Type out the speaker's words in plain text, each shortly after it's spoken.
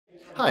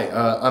Hi,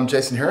 I'm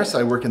Jason Harris.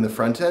 I work in the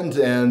front end,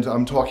 and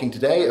I'm talking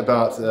today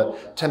about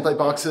template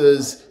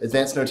boxes,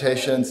 advanced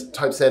notations,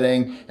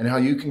 typesetting, and how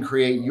you can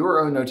create your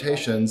own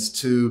notations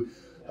to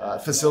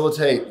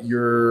facilitate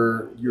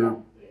your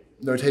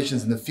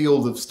notations in the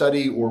field of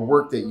study or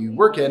work that you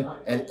work in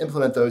and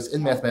implement those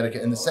in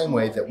Mathematica in the same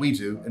way that we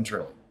do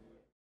internally.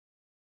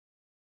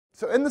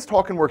 So in this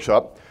talk and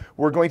workshop,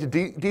 we're going to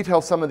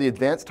detail some of the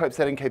advanced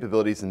typesetting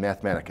capabilities in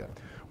Mathematica.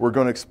 We're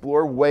going to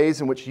explore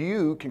ways in which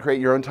you can create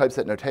your own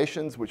typeset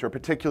notations, which are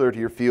particular to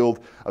your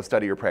field of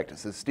study or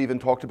practice. As Stephen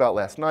talked about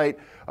last night,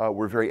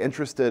 we're very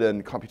interested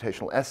in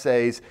computational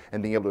essays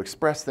and being able to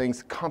express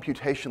things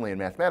computationally in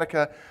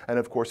Mathematica. And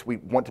of course, we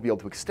want to be able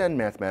to extend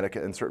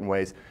Mathematica in certain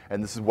ways.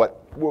 And this is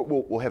what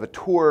we'll have a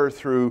tour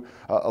through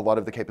a lot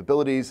of the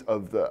capabilities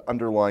of the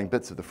underlying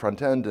bits of the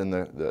front end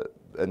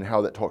and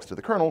how that talks to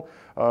the kernel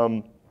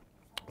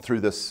through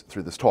this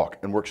talk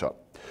and workshop.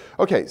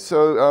 Okay,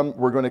 so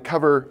we're going to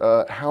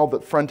cover how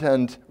the front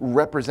end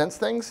represents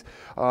things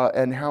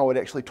and how it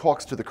actually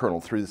talks to the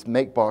kernel through this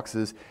make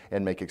boxes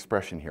and make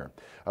expression here.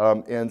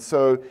 And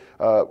so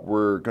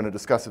we're going to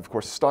discuss, of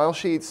course, style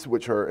sheets,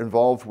 which are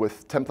involved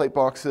with template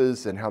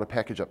boxes and how to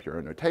package up your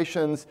own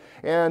notations.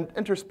 And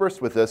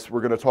interspersed with this,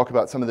 we're going to talk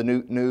about some of the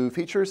new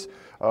features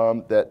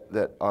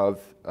that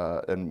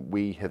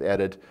we have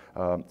added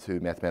to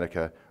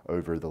Mathematica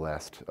over the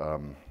last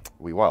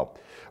wee while.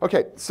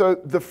 Okay, so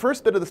the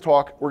first bit of this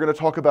talk, we're going to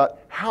talk about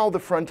how the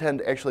front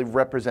end actually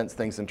represents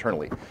things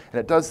internally. And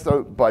it does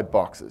so by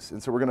boxes.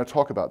 And so we're going to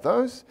talk about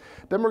those.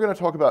 Then we're going to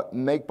talk about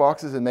make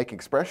boxes and make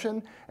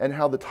expression and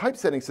how the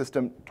typesetting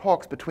system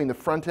talks between the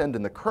front end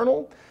and the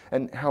kernel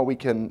and how we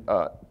can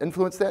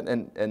influence that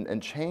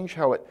and change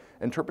how it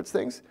interprets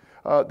things.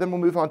 Then we'll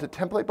move on to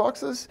template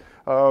boxes.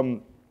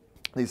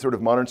 These sort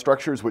of modern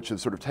structures which have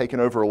sort of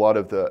taken over a lot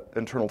of the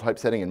internal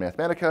typesetting in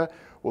Mathematica.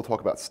 We'll talk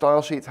about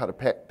style sheets, how to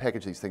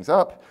package these things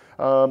up,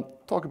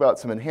 talk about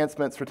some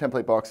enhancements for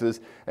template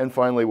boxes, and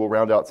finally we'll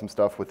round out some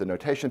stuff with the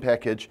notation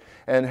package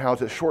and how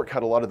to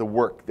shortcut a lot of the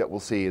work that we'll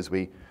see as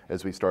we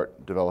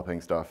start developing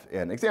stuff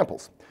and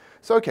examples.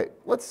 So okay,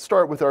 let's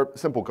start with our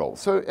simple goal.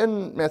 So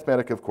in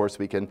Mathematica, of course,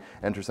 we can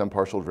enter some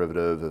partial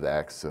derivative of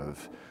x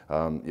of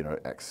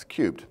x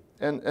cubed.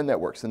 And that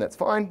works, and that's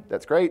fine,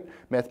 that's great.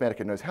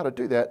 Mathematica knows how to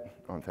do that.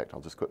 Oh, in fact,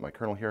 I'll just quit my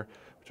kernel here,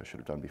 which I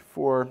should have done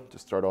before.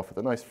 Just start off with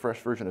a nice,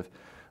 fresh version of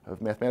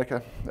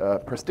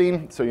Mathematica,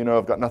 pristine, so you know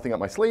I've got nothing up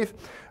my sleeve.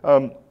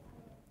 So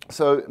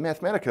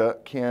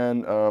Mathematica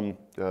can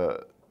turn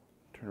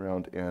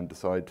around and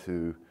decide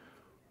to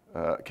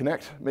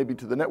connect maybe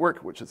to the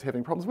network, which it's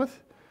having problems with.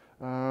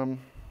 Fun.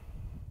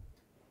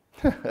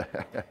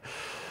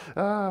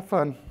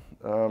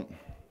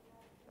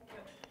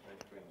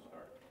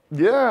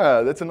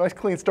 Yeah, that's a nice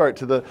clean start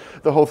to the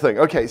whole thing.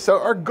 Okay, so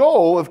our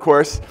goal, of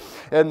course,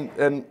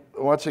 and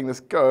watching this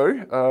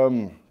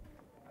go,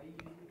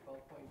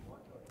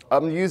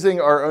 I'm using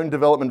our own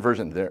development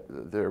version.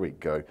 There we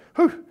go.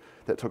 Whew,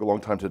 that took a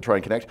long time to try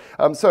and connect.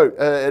 So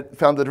it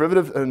found the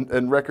derivative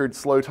in record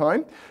slow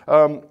time.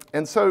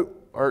 And so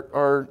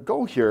our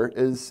goal here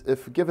is,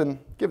 if given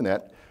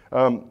that,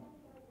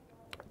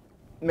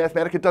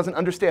 Mathematica doesn't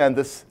understand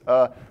this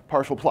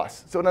partial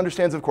plus. So it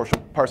understands, of course,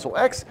 partial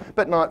x,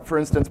 but not, for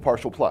instance,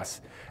 partial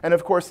plus. And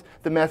of course,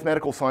 the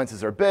mathematical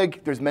sciences are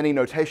big. There's many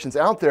notations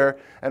out there.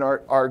 And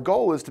our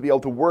goal is to be able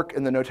to work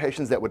in the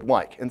notations that we'd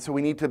like. And so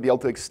we need to be able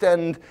to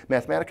extend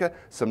Mathematica.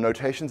 Some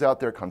notations out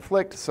there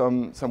conflict.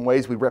 Some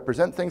ways we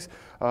represent things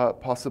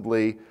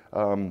possibly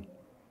are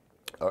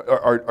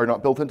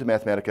not built into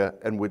Mathematica,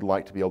 and we'd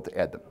like to be able to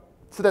add them.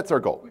 So that's our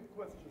goal. Quick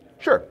question.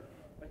 Sure.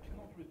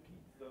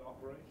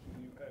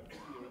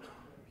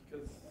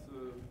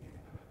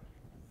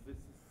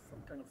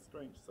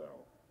 Strange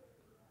cell.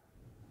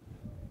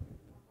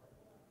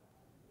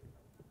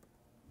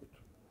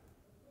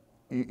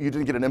 You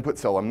didn't get an input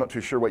cell. I'm not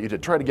too sure what you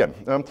did. Try it again.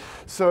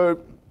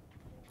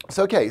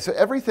 Okay, so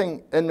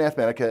everything in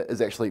Mathematica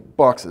is actually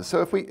boxes.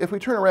 So if we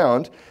turn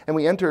around and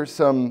we enter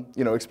some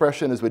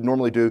expression as we'd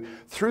normally do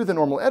through the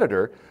normal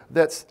editor,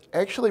 that's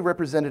actually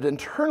represented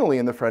internally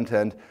in the front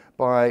end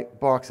by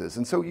boxes.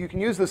 And so you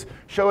can use this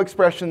show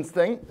expressions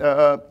thing,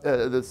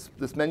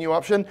 this menu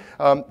option.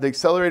 The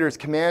accelerator is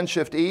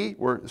Command-Shift-E,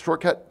 or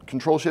shortcut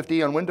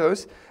Control-Shift-E on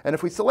Windows. And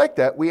if we select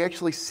that, we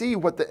actually see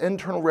what the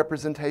internal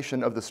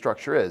representation of the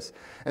structure is.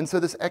 And so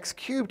this x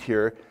cubed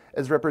here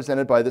is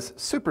represented by this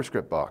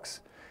superscript box.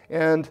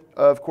 And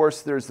of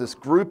course, there's this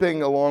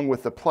grouping along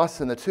with the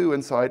plus and the 2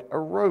 inside a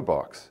row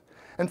box.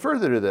 And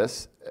further to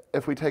this,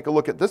 if we take a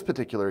look at this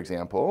particular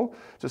example,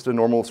 just a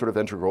normal sort of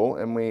integral,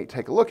 and we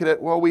take a look at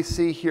it, well, we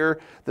see here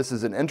this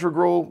is an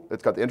integral.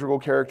 It's got the integral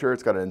character.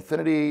 It's got an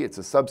infinity. It's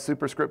a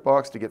sub-superscript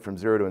box to get from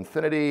 0 to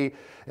infinity.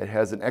 It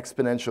has an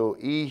exponential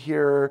e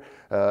here,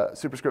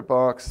 superscript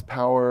box,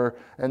 power,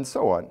 and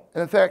so on.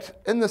 And in fact,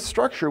 in this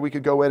structure, we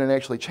could go in and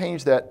actually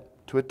change that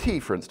to a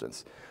t, for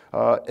instance.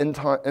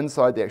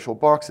 Inside the actual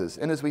boxes.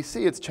 And as we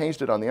see, it's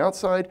changed it on the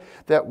outside.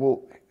 That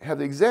will have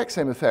the exact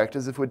same effect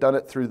as if we'd done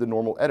it through the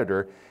normal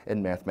editor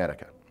in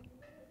Mathematica.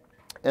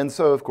 And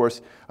so, of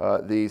course,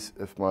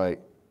 if my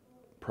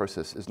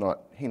process is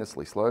not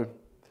heinously slow.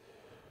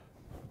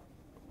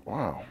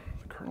 Wow,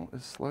 the kernel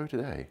is slow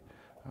today.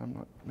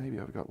 Maybe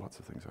I've got lots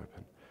of things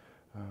open.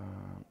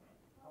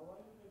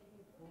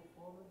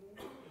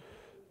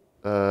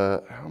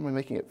 How am I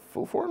making it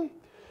full form?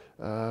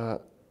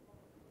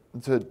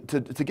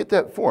 To get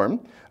that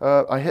form,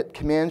 I hit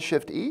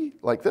Command-Shift-E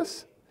like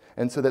this.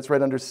 And so that's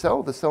right under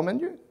Cell, the Cell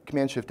menu,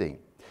 Command-Shift-E.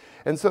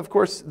 And so, of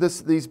course,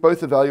 these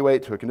both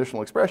evaluate to a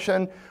conditional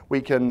expression.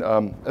 We can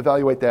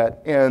evaluate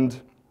that,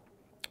 and,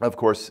 of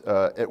course,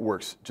 it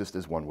works just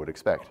as one would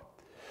expect.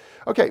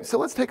 Okay, so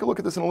let's take a look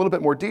at this in a little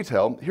bit more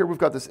detail. Here we've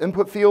got this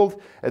input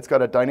field. It's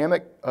got a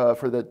dynamic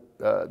that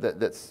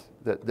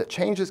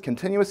changes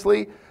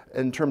continuously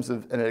in terms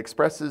of, and it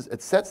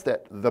sets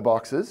the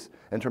boxes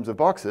in terms of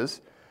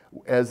boxes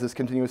as this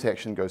continuous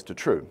action goes to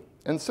true.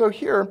 And so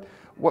here,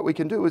 what we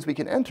can do is we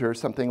can enter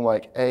something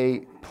like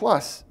A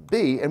plus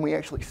B, and we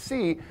actually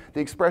see the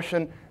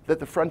expression that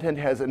the front end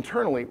has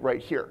internally right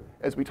here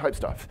as we type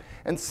stuff.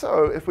 And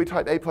so if we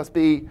type A plus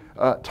B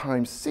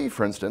times C,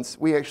 for instance,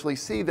 we actually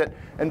see that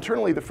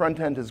internally the front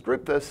end has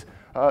grouped this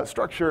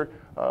structure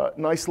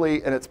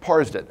nicely, and it's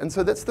parsed it. And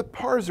so that's the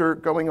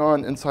parser going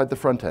on inside the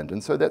front end.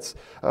 And so that's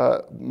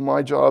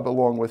my job,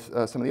 along with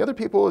some of the other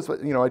people, is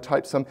I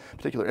type some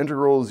particular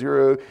integral,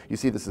 0. You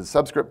see this is a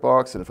subscript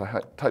box, and if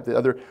I type the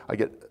other, I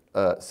get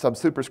a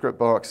sub-superscript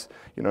box,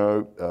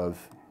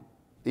 of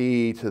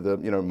e to the,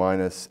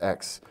 minus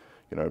x,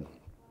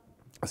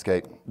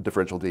 escape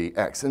differential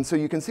dx. And so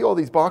you can see all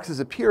these boxes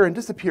appear and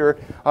disappear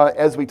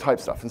as we type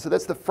stuff. And so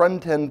that's the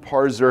front-end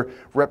parser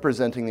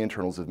representing the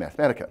internals of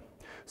Mathematica.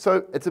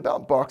 So it's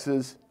about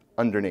boxes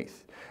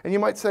underneath. And you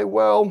might say,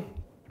 well,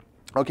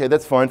 okay,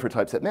 that's fine for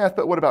typeset math,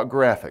 but what about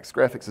graphics?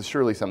 Graphics is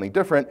surely something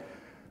different,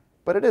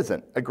 but it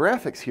isn't. A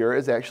graphics here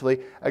is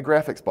actually a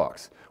graphics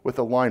box with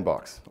a line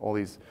box, all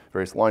these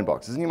various line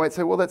boxes. And you might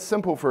say, well, that's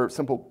simple for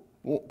simple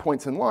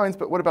points and lines,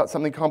 but what about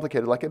something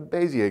complicated like a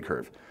Bezier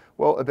curve?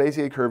 Well, a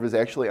Bezier curve is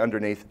actually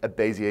underneath a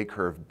Bezier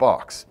curve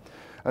box.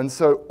 And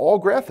so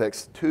all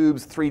graphics,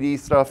 tubes, 3D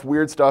stuff,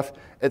 weird stuff,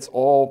 it's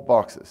all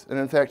boxes. And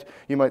in fact,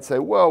 you might say,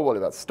 well, what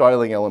about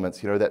styling elements?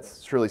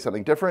 That's surely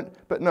something different.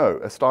 But no,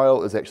 a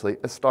style is actually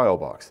a style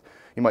box.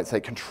 You might say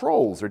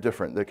controls are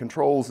different. The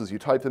controls, as you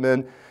type them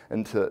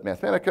into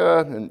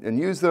Mathematica and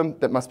use them,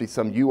 that must be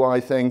some UI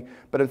thing.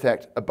 But in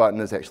fact, a button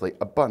is actually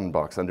a button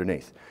box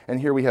underneath. And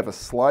here we have a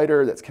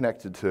slider that's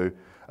connected to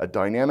a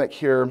dynamic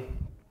here.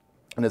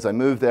 And as I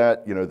move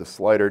that, the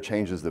slider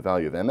changes the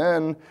value of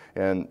mn,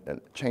 and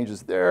it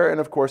changes there. And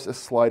of course, a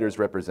slider is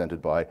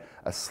represented by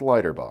a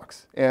slider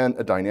box. And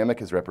a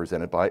dynamic is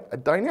represented by a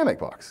dynamic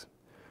box.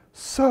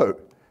 So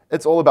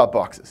it's all about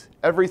boxes.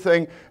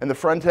 Everything in the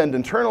front end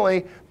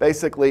internally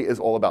basically is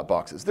all about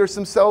boxes. There's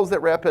some cells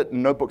that wrap it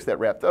and notebooks that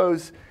wrap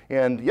those.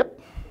 And yep.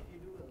 If you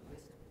do a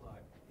list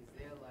plot, is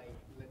there like,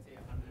 let's say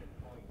 100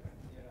 points?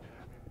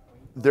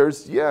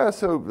 There's, yeah,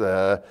 so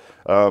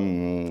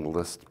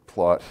list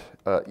plot.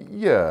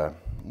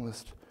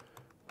 List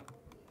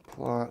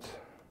plot.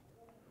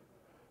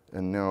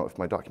 And now if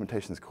my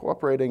documentation is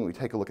cooperating, we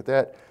take a look at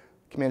that.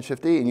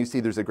 Command-Shift-E, and you see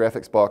there's a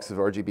graphics box of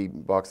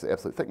RGB box, the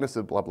absolute thickness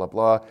of blah, blah,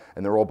 blah,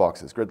 and they're all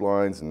boxes, grid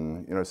lines,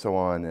 and so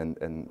on,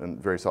 and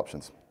various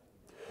options.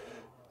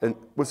 And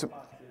with some,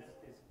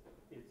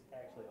 it's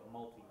actually a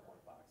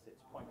multi-point box. It's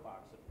point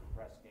box of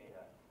compressed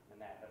data, and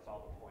that has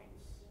all the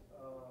points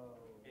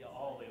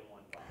all in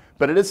one box.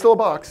 But it is still a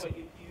box. But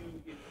if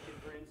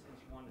for instance,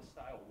 you want to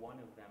style one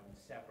of them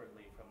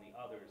separately from the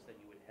others, then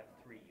you would have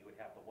 3. You would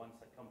have the ones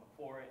that come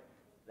before it,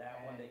 that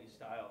one that you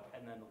style,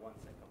 and then the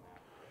ones that come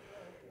after.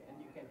 And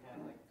you can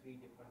have like 3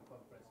 different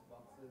compressed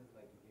boxes,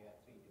 like if you have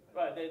 3 different.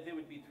 Right, there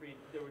would be 3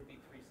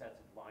 sets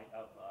of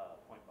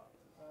point boxes.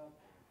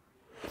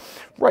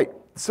 Right.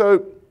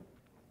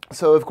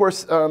 So of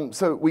course,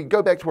 so we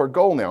go back to our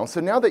goal now. So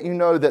now that you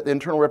know that the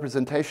internal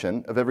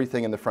representation of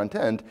everything in the front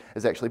end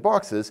is actually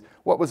boxes,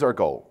 what was our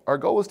goal? Our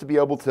goal is to be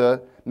able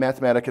to,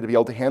 Mathematica, to be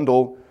able to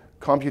handle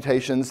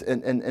computations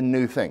and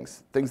new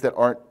things that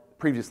aren't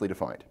previously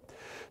defined.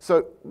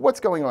 So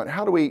what's going on?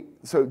 How do we,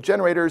 so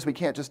generators, we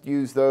can't just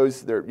use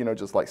those. They're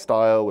just like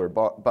style or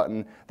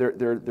button.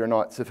 They're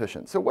not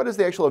sufficient. So what is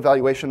the actual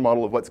evaluation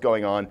model of what's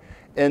going on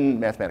in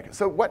Mathematica?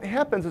 So what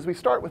happens is we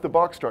start with the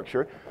box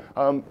structure.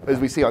 As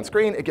we see on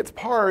screen, it gets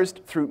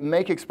parsed through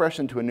make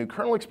expression to a new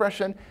kernel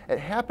expression. It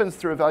happens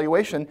through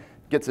evaluation,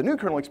 gets a new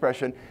kernel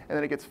expression, and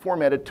then it gets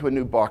formatted to a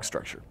new box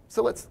structure.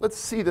 So let's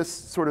see this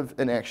sort of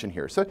in action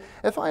here. So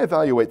if I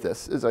evaluate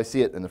this as I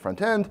see it in the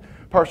front end,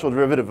 partial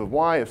derivative of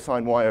y of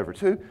sine y over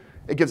 2,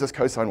 it gives us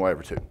cosine y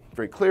over 2.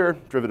 Very clear,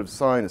 derivative of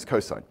sine is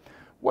cosine.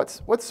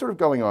 What's sort of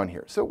going on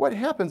here? So what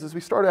happens is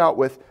we start out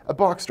with a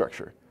box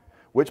structure.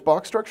 Which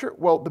box structure?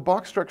 Well, the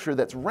box structure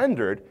that's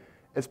rendered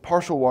is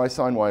partial y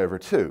sine y over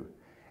 2.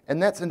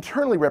 And that's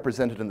internally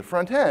represented in the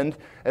front end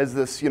as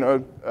this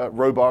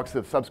row box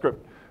of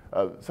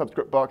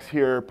subscript box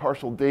here,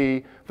 partial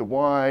d, the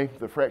y,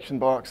 the fraction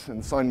box,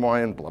 and sine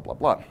y, and blah, blah,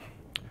 blah.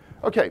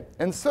 Okay,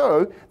 and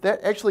so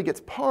that actually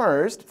gets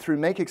parsed through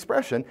make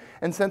expression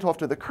and sent off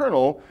to the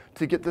kernel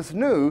to get this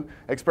new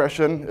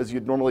expression, as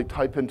you'd normally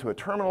type into a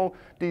terminal,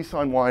 d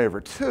sine y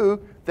over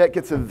 2. That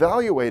gets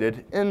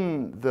evaluated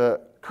in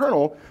the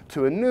kernel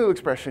to a new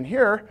expression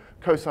here,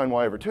 cosine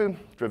y over 2,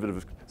 derivative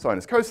of sine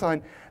is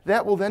cosine.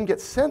 That will then get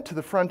sent to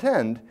the front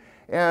end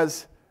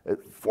as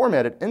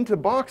formatted into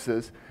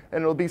boxes,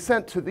 and it'll be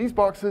sent to these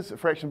boxes, a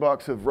fraction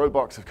box of row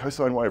box of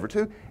cosine y over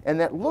 2, and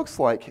that looks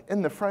like,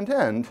 in the front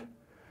end,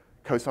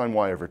 cosine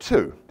y over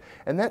 2.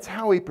 And that's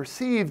how we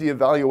perceive the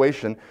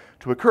evaluation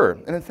to occur.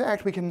 And in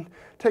fact, we can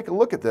take a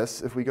look at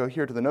this if we go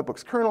here to the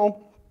notebook's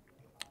kernel,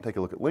 take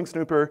a look at link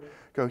snooper,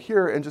 go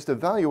here and just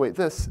evaluate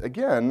this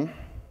again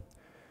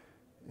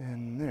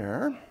in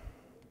there.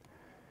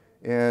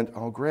 And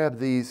I'll grab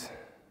this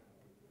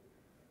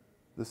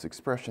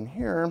expression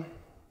here,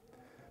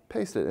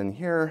 paste it in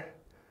here,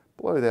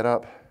 blow that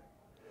up,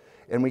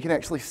 and we can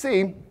actually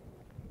see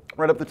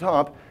right up the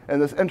top,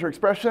 and this enter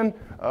expression,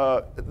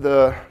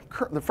 the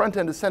front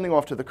end is sending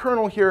off to the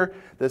kernel here,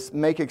 this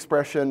make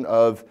expression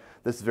of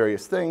this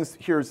various things.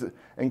 Here's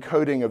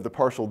encoding of the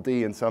partial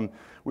d in some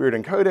weird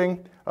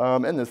encoding,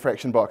 and this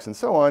fraction box and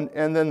so on.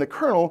 And then the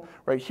kernel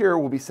right here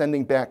will be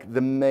sending back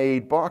the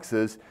made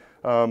boxes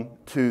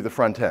to the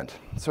front end.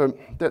 So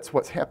that's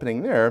what's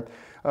happening there.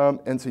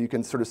 And so you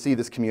can sort of see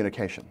this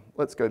communication.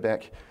 Let's go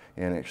back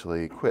and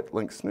actually quit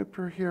link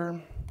snooper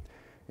here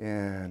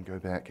and go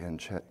back and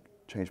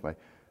change my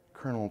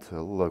kernel to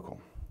local.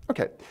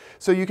 Okay,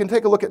 so you can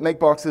take a look at make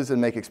boxes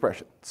and make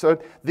expression. So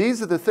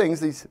these are the things,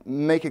 these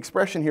make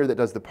expression here that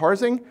does the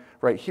parsing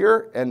right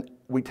here, and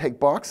we take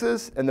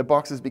boxes and the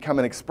boxes become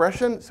an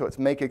expression, so it's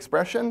make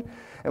expression,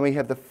 and we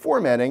have the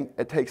formatting,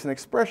 it takes an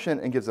expression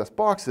and gives us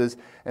boxes,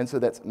 and so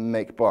that's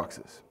make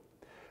boxes.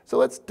 So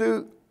let's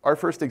do our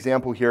first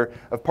example here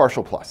of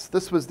partial plus.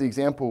 This was the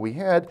example we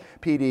had,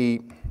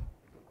 PD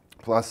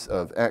plus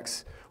of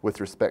x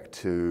with respect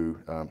to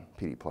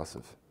PD plus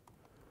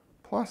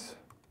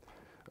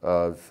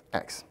of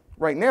x.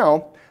 Right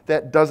now,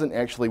 that doesn't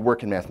actually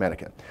work in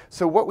Mathematica.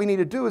 So what we need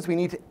to do is we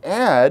need to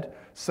add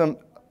some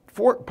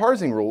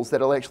parsing rules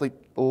that will actually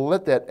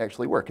let that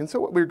actually work. And so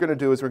what we're going to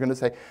do is we're going to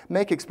say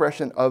make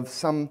expression of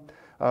some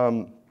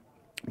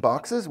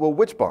boxes. Well,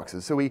 which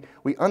boxes? So we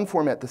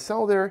unformat the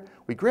cell there,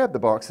 we grab the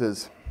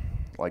boxes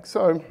like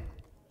so,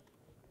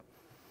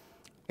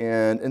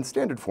 and in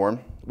standard form,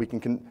 we can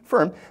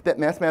confirm that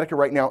Mathematica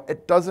right now,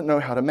 it doesn't know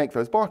how to make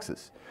those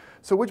boxes.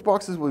 So which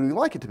boxes would we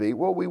like it to be?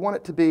 Well, we want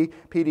it to be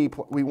PD,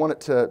 we want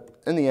it to,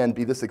 in the end,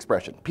 be this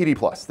expression, PD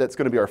plus. That's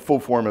going to be our full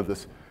form of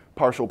this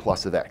partial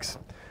plus of x.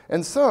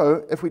 And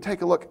so if we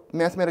take a look,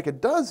 Mathematica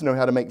does know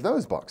how to make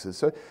those boxes.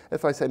 So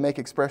if I say make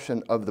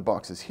expression of the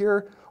boxes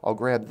here, I'll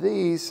grab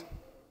these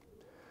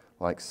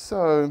like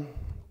so,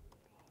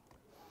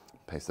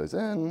 paste those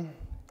in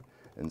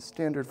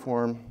standard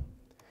form,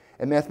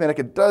 and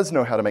Mathematica does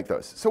know how to make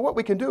those. So what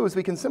we can do is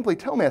we can simply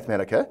tell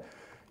Mathematica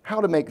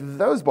how to make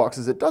those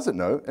boxes it doesn't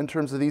know in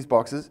terms of these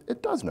boxes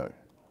it does know.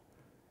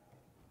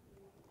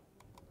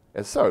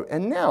 As so.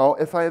 And now,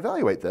 if I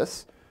evaluate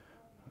this,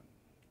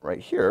 right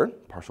here,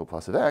 partial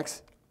plus of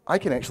x, I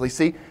can actually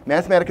see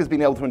Mathematica's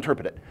being able to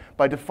interpret it.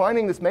 By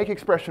defining this make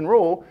expression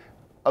rule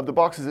of the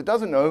boxes it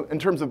doesn't know in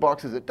terms of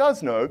boxes it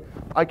does know,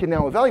 I can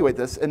now evaluate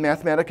this, and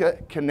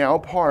Mathematica can now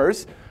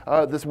parse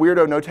this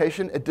weirdo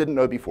notation it didn't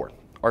know before,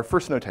 our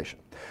first notation.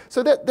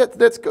 So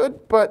that's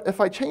good, but if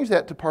I change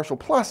that to partial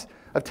plus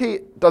of t,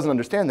 it doesn't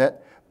understand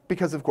that,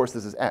 because of course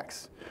this is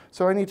x.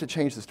 So I need to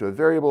change this to a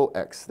variable,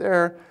 x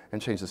there,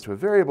 and change this to a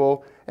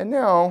variable, and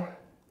now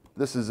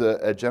this is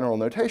a general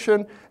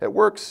notation. It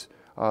works.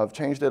 I've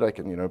changed it. I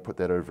can put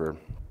that over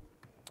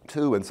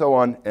 2 and so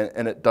on,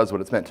 and it does what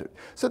it's meant to.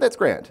 So that's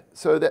grand.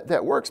 So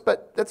that works,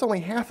 but that's only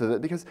half of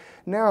it, because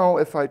now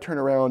if I turn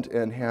around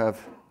and have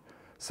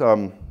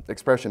some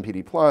expression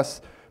PD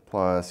plus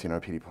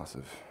PD plus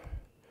of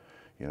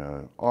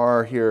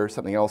R here,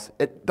 something else,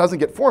 it doesn't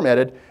get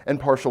formatted in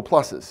partial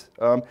pluses.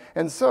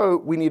 And so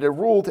we need a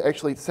rule to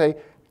actually say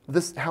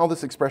how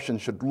this expression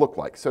should look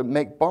like. So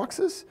make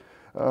boxes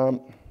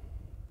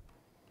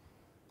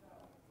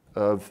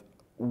of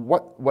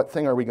what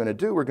thing are we going to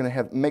do? We're going to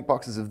have make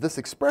boxes of this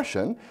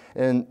expression,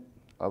 and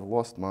I've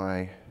lost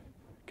my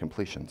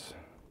completions.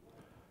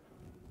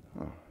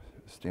 Oh,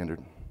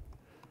 standard.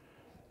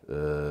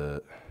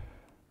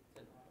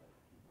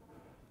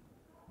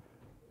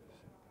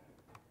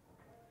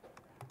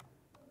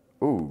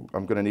 Ooh,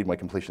 I'm going to need my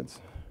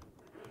completions.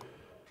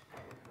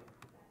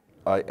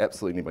 I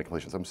absolutely need my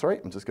completions. I'm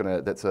sorry. I'm just going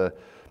to, that's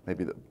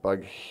maybe the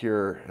bug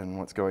here and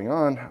what's going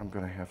on. I'm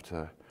going to have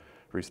to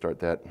restart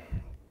that.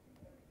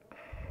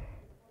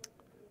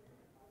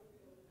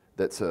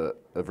 That's a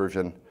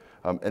version,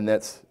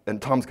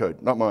 and Tom's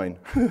code, not mine.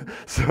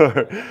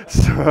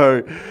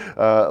 so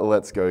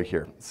let's go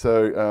here.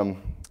 So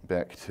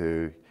back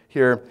to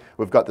here.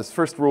 We've got this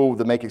first rule,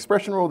 the make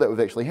expression rule that we've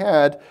actually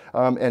had,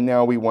 and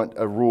now we want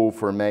a rule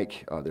for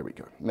make, there we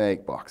go,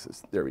 make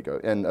boxes. There we go.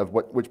 And of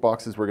which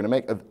boxes we're going to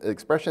make, of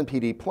expression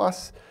PD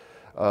plus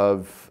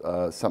of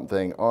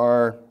something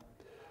R,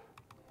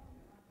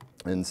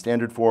 And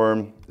standard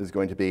form is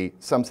going to be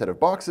some set of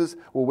boxes.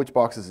 Well, which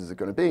boxes is it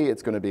going to be?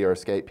 It's going to be our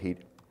escape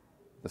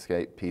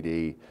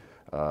PD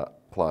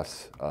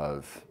plus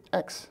of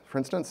x, for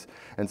instance.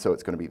 And so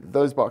it's going to be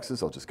those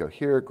boxes. I'll just go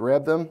here,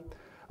 grab them.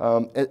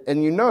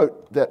 And you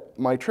note that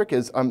my trick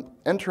is I'm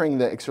entering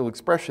the external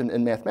expression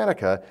in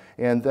Mathematica,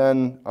 and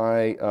then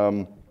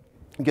I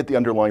get the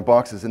underlying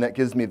boxes, and that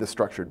gives me the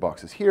structured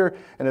boxes here.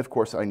 And of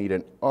course, I need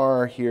an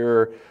R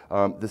here.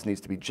 This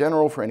needs to be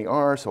general for any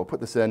R, so I'll put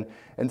this in.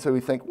 And so we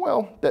think,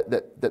 well,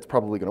 that's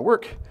probably going to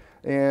work.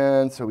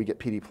 And so we get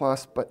PD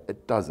plus, but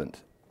it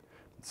doesn't.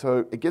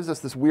 So it gives us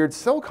this weird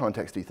cell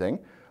contexty thing,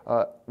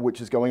 which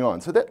is going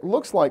on. So that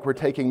looks like we're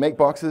taking make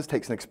boxes,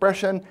 takes an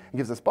expression, and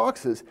gives us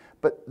boxes.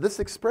 But this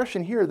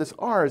expression here, this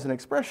R is an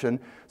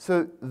expression.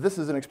 So this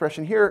is an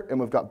expression here, and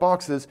we've got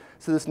boxes.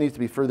 So this needs to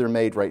be further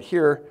made right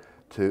here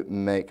to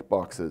make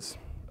boxes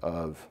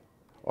of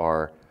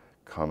R,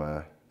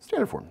 comma,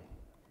 standard form.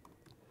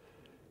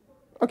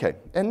 OK,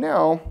 and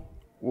now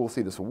we'll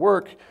see this will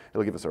work.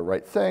 It'll give us a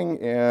right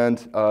thing, and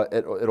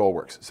it all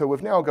works. So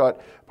we've now got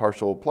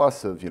partial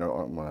plus of,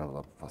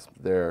 plus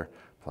there,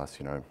 plus,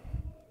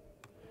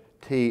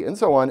 t, and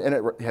so on, and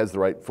it has the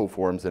right full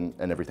forms, and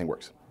everything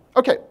works.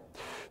 OK,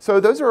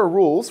 so those are our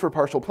rules for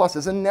partial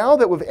pluses. And now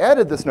that we've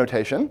added this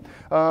notation,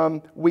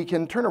 we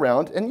can turn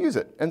around and use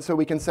it. And so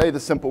we can say the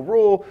simple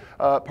rule,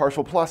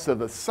 partial plus of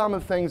the sum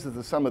of things is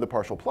the sum of the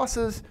partial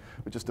pluses.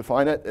 We just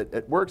define it.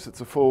 It works.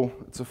 It's a full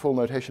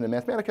notation in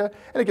Mathematica,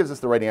 and it gives us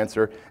the right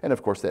answer. And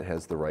of course, that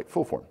has the right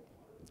full form.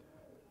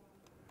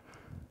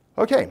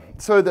 OK,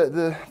 so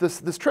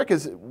this trick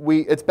is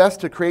it's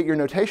best to create your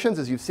notations.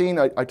 As you've seen,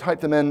 I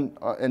type them in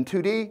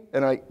 2D,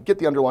 and I get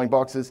the underlying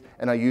boxes,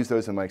 and I use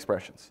those in my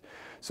expressions.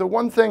 So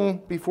one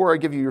thing before I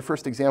give you your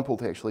first example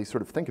to actually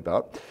sort of think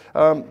about,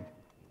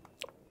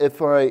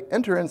 if I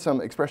enter in some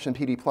expression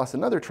PD plus,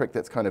 another trick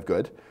that's kind of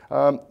good.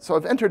 So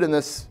I've entered in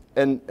this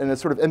in a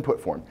sort of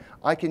input form.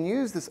 I can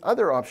use this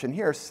other option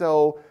here,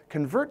 cell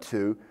convert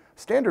to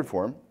standard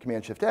form,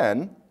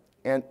 Command-Shift-N,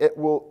 and it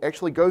will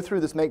actually go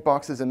through this make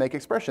boxes and make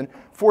expression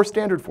for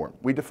standard form.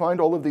 We defined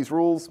all of these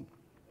rules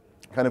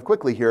kind of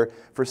quickly here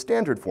for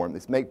standard form,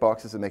 these make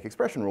boxes and make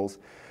expression rules.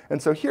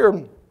 And so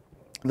here,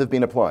 they've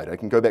been applied. I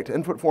can go back to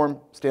input form,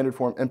 standard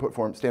form, input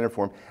form, standard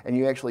form, and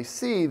you actually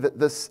see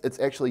that it's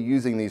actually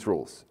using these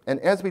rules. And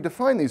as we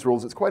define these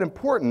rules, it's quite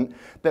important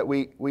that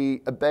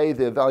we obey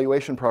the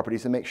evaluation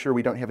properties and make sure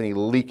we don't have any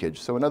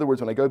leakage. So in other words,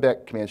 when I go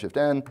back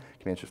Command-Shift-N,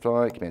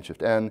 Command-Shift-I,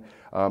 Command-Shift-N,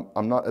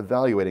 I'm not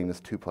evaluating this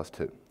 2 plus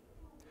 2.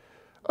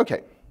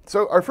 OK,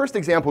 so our first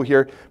example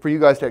here for you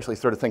guys to actually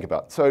sort of think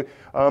about. So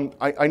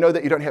I know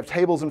that you don't have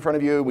tables in front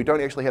of you. We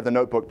don't actually have the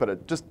notebook,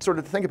 but just sort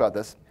of think about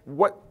this.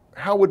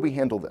 How would we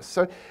handle this?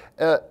 So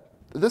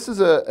this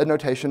is a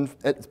notation.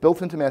 It's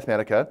built into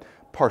Mathematica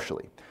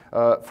partially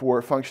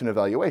for function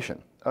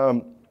evaluation.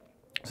 So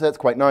that's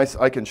quite nice.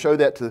 I can show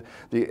that to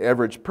the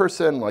average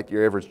person, like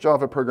your average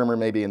Java programmer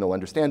maybe, and they'll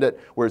understand it,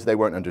 whereas they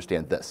won't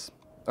understand this.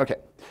 OK,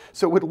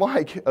 so we'd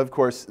like, of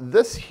course,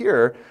 this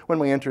here, when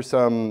we enter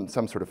some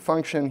sort of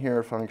function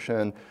here,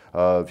 function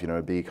of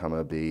b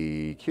comma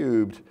b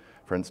cubed,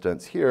 for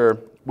instance, here,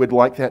 we'd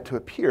like that to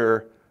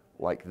appear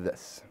like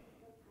this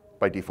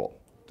by default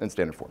in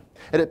standard form.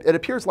 It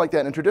appears like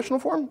that in traditional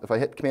form. If I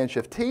hit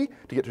Command-Shift-T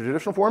to get to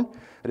traditional form,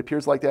 it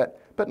appears like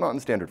that, but not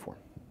in standard form.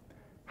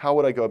 How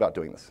would I go about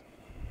doing this?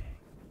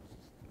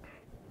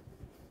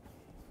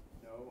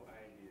 No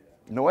idea.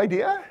 No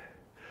idea?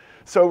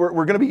 So we're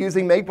going to be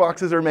using make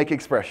boxes or make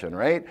expression,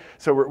 right?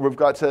 So we've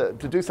got to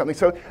do something.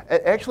 So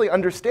it actually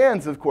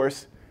understands, of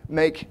course,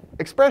 make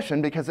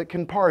expression because it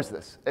can parse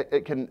this.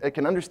 It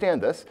can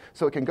understand this,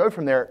 so it can go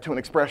from there to an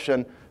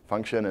expression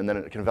function, and then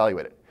it can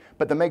evaluate it.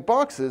 But the make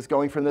boxes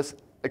going from this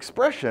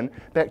expression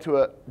back to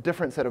a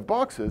different set of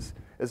boxes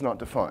is not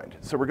defined.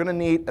 So we're going to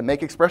need a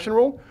make expression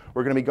rule.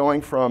 We're going to be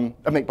going from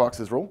a make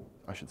boxes rule,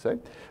 I should say.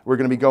 We're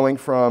going to be going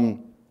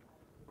from.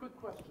 Quick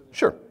question.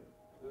 Sure.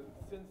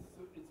 Since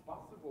it's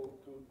possible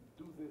to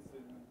do this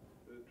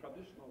in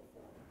traditional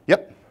form,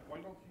 Yep. why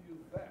don't you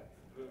use that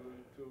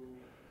to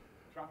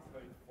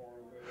translate for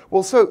the...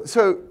 Well,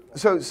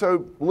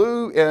 so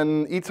Lou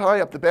and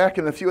Itai up the back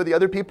and a few of the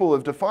other people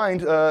have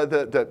defined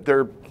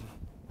they're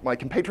my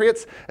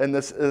compatriots in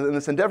this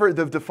endeavor.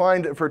 They've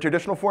defined for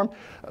traditional form.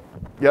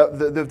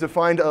 They've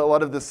defined a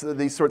lot of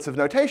these sorts of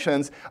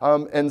notations,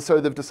 and so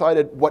they've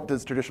decided what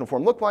does traditional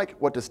form look like,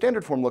 what does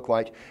standard form look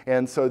like,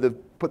 and so they've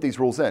put these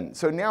rules in.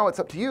 So now it's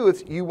up to you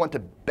if you want to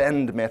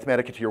bend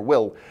Mathematica to your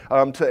will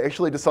to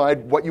actually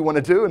decide what you want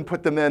to do and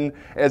put them in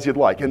as you'd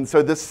like. And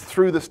so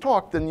through this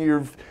talk, then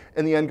you've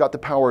in the end got the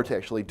power to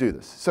actually do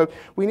this. So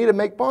we need a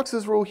make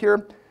boxes rule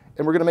here.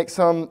 And we're going to make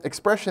some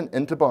expression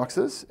into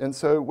boxes. And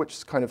so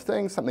which kind of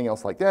thing, something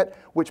else like that.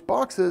 Which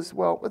boxes?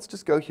 Well, let's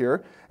just go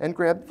here and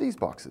grab these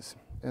boxes.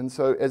 And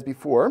so as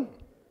before,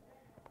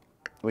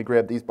 we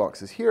grab these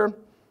boxes here.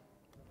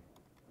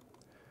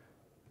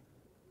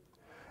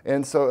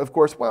 And so, of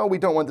course, well, we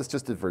don't want this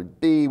just for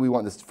b. We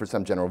want this for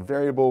some general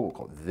variable. We'll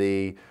call it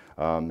v.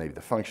 Maybe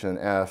the function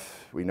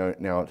f. We know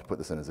now to put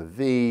this in as a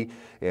v.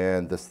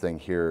 And this thing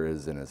here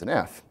is in as an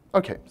f.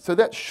 OK, so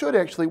that should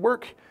actually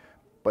work,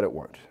 but it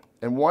won't.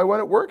 And why won't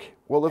it work?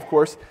 Well, of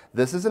course,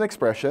 this is an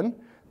expression.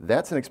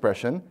 That's an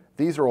expression.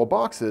 These are all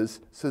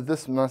boxes, so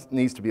this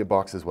needs to be a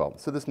box as well.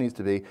 So this needs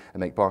to be a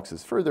make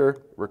boxes further,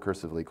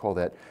 recursively call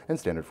that in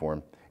standard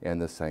form,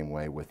 and the same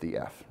way with the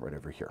f right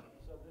over here.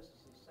 So this is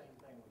the same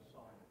thing we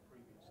saw in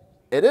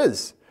the previous. It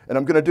is. And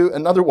I'm going to do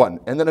another one,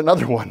 and then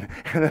another one,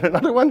 and then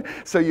another one,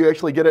 so you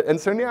actually get it. And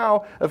so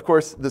now, of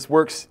course, this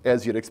works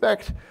as you'd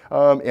expect,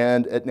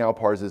 and it now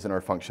parses, and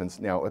our functions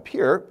now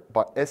appear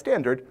as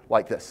standard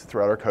like this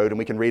throughout our code, and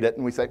we can read it,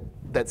 and we say,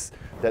 that's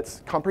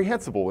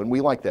comprehensible, and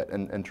we like that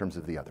in terms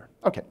of the other.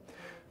 OK.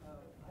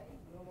 I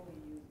normally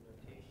use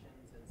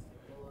notations and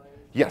symbolize.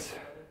 Yes.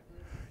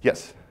 Yes.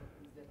 Is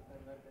that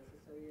not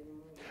necessary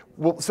anymore?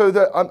 Well,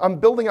 so I'm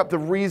building up the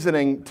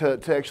reasoning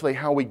to actually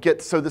how we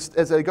get, so this,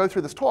 as I go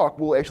through this talk,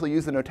 we'll actually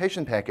use the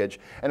notation package.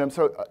 And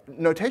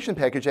notation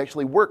package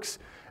actually works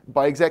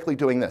by exactly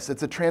doing this.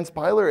 It's a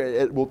transpiler.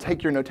 It will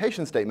take your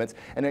notation statements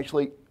and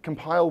actually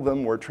compile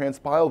them or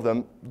transpile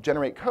them,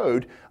 generate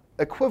code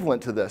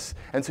equivalent to this.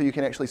 And so you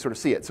can actually sort of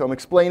see it. So I'm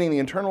explaining the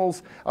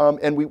internals,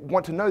 and we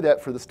want to know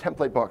that for this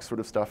template box sort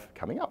of stuff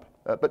coming up.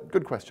 But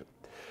good question.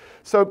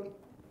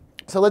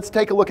 So let's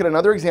take a look at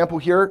another example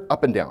here,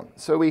 up and down.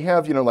 So we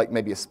have, like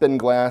maybe a spin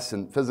glass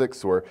in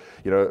physics, or,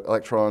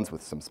 electrons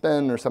with some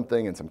spin or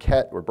something, and some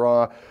ket or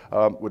bra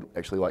would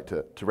actually like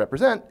to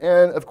represent.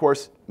 And of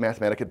course,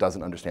 Mathematica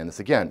doesn't understand this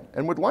again,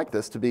 and would like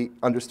this to be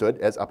understood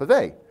as up of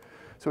A.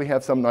 So we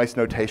have some nice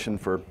notation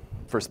for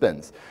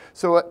spins.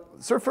 So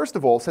first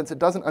of all, since it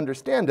doesn't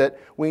understand it,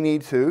 we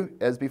need to,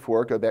 as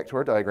before, go back to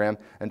our diagram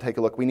and take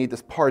a look. We need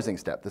this parsing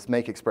step, this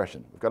make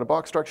expression. We've got a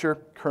box structure.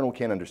 Kernel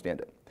can't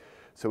understand it.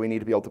 So we need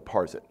to be able to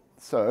parse it.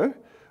 So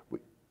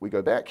we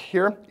go back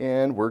here,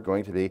 and we're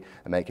going to be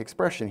a make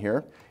expression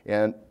here,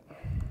 and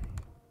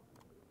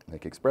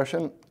make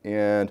expression,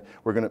 and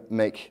we're going to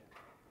make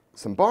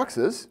some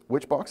boxes.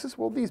 Which boxes?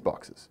 Well, these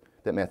boxes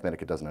that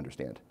Mathematica doesn't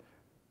understand.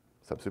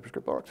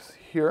 Subsuperscript box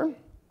here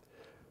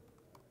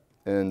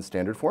in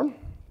standard form.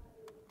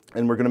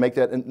 And we're going to make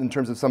that in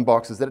terms of some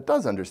boxes that it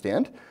does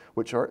understand,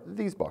 which are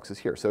these boxes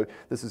here. So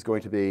this is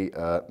going to be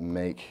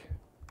make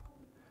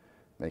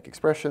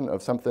expression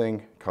of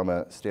something,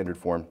 comma, standard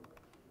form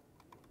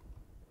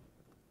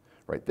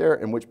right there.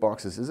 And which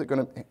boxes is it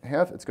going to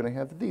have? It's going to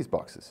have these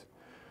boxes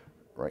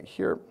right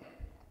here.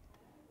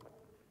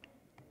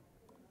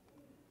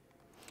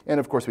 And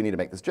of course, we need to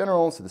make this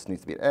general, so this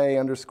needs to be an A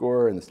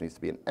underscore, and this needs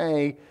to be an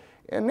A.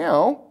 And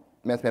now,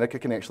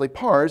 Mathematica can actually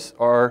parse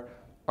our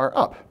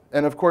up.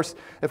 And of course,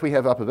 if we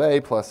have up of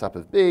A plus up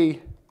of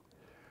B,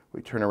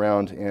 we turn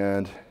around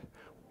and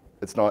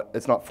it's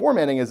not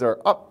formatting as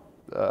our up.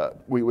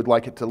 We would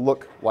like it to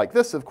look like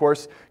this, of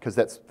course, because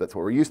that's what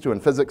we're used to in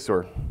physics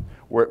or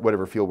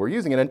whatever field we're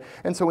using it in.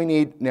 And so we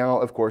need now,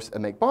 of course, a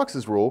make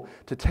boxes rule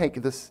to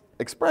take this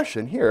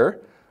expression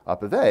here,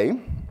 up of A,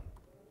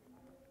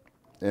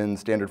 in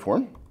standard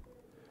form,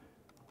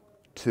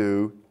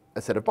 to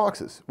a set of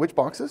boxes. Which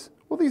boxes?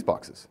 Well, these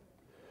boxes.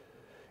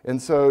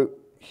 And so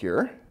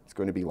here, it's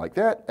going to be like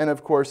that. And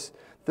of course,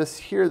 this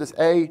here, this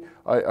A,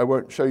 I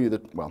won't show you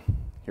the, well,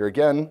 here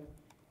again,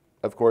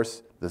 of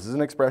course, this is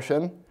an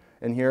expression.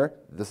 And here,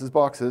 this is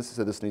boxes,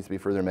 so this needs to be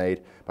further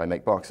made by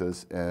make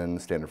boxes in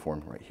standard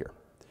form right here.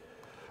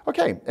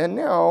 OK, and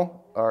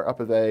now our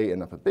up of A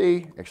and up of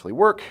B actually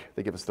work.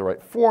 They give us the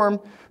right form,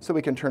 so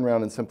we can turn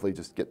around and simply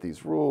just get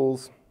these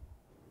rules,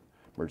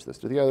 merge this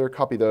to the other,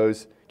 copy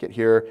those, get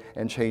here,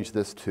 and change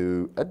this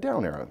to a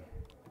down arrow.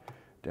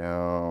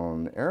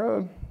 Down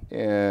arrow,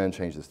 and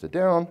change this to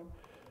down,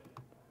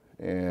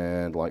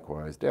 and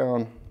likewise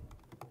down,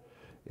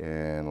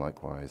 and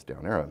likewise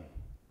down arrow.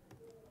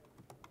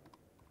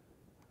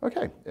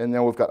 OK, and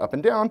now we've got up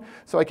and down,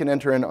 so I can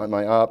enter in on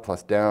my up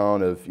plus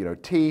down of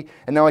T,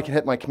 and now I can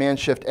hit my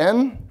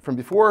Command-Shift-N from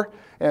before,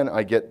 and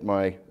I get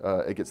my,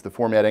 it gets the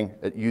formatting.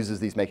 It uses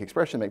these make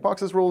expression, make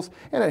boxes rules,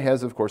 and it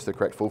has, of course, the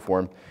correct full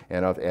form,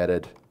 and I've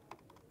added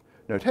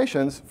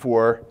notations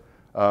for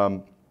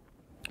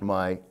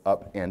my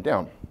up and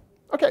down.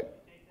 OK.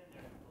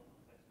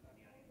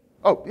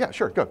 Oh, yeah,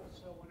 sure, go.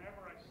 So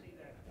whenever I see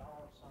that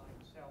 $sign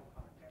cell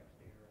context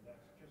error,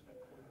 that's just a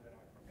clue that I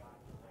forgot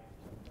to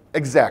write.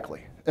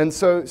 Exactly. And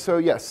so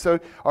yes, so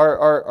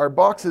our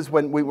boxes,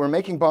 when we were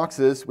making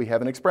boxes, we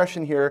have an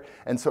expression here,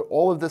 and so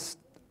all of this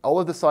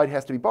side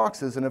has to be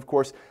boxes, and of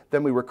course,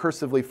 then we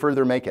recursively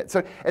further make it.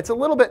 So it's a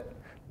little bit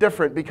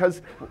different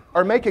because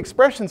our make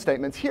expression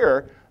statements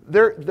here,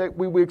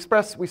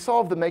 we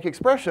solve the make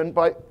expression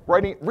by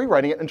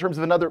rewriting it in terms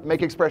of another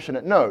make expression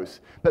it knows.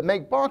 But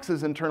make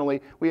boxes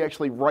internally, we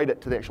actually write it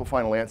to the actual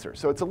final answer.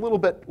 So it's a little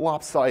bit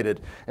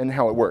lopsided in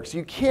how it works.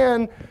 You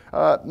can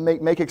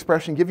make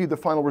expression give you the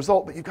final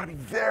result, but you've got to be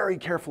very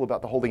careful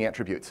about the holding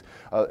attributes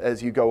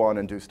as you go on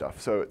and do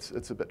stuff. So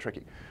it's a bit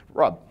tricky.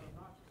 Rob?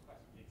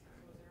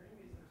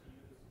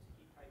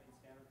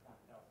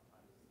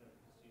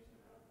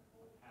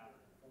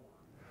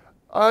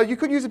 You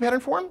could use a pattern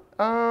form.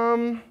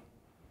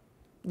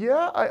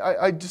 Yeah,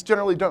 I just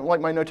generally don't like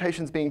my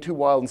notations being too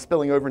wild and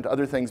spilling over into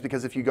other things,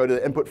 because if you go to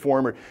the input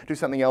form or do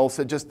something else,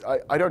 it just,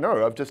 I don't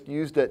know. I've just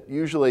used it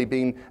usually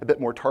being a bit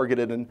more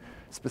targeted and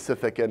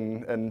specific.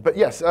 But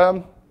yes,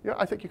 yeah,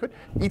 I think you could.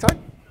 E-Type? So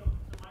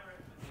my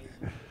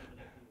recommendation is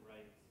somebody who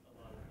writes a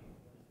lot of these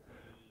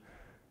is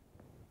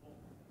to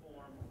use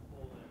form,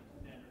 colon,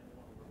 standard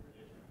form, or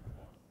traditional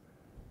form.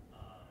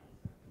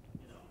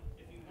 You know,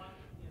 if you want,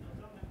 you know,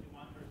 sometimes you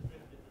want to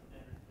restrict it to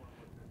standard form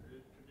or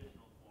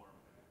traditional form,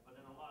 but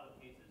in a lot of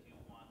cases you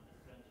want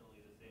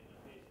essentially the same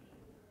notation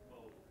as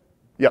both.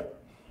 Yep.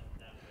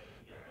 And that way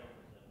you get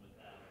both of them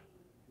without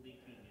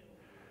leaking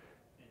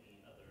into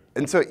any other.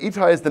 And so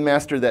Itai is the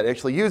master that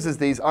actually uses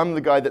these. I'm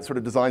the guy that sort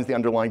of designs the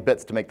underlying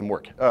bits to make them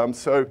work. But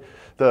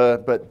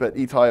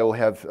Itai will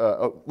have,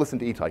 listen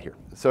to Itai here.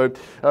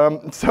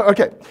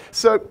 Okay.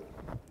 So,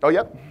 oh,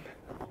 yep.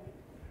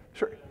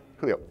 Sure,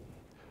 Julio.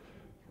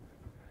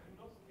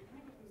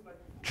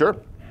 Sure.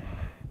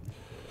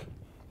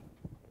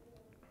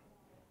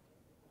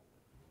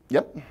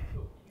 Yep. So you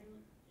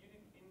did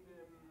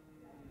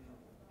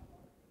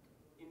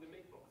in the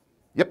make boxes.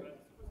 Yep. Right?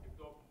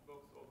 Superscript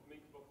box of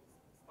make box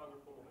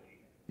standard form of A.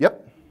 Yep.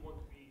 You want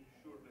to be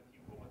sure that you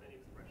format any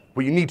expression.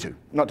 Well, you need to.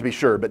 Not to be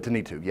sure, but to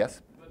need to,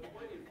 yes? But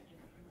what if you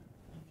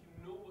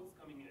know what's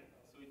coming in?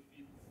 So if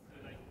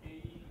it's like A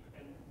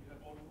and you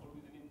have always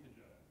an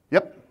integer.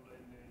 Yep. In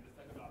the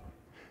second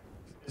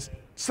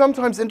argument.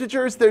 Sometimes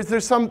integers,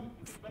 there's some.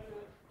 Better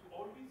to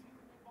always use the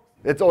make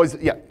boxes. It's always,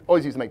 yeah,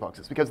 always use make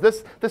boxes, because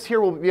this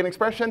here will be an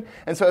expression,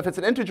 and so if it's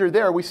an integer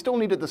there, we still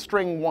needed the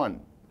string 1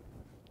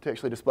 to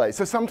actually display.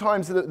 So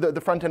sometimes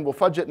the front end will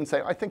fudge it and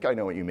say, I think I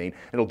know what you mean,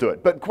 and it'll do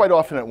it, but quite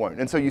often it won't.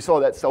 And so you saw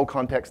that cell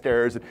context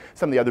errors and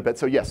some of the other bits.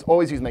 So yes,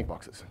 always use make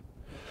boxes.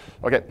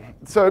 Okay,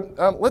 so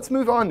let's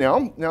move on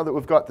now that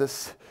we've got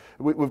this,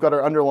 we've got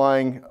our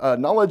underlying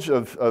knowledge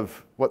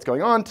of what's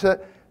going on,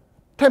 to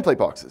template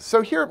boxes.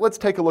 So here, let's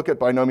take a look at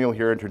binomial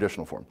here in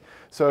traditional form.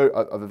 So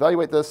I'll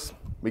evaluate this,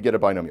 we get a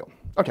binomial.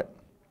 Okay,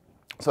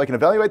 so I can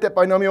evaluate that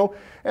binomial,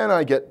 and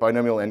I get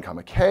binomial n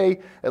comma k.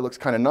 It looks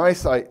kind of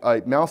nice.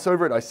 I mouse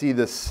over it, I see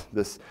this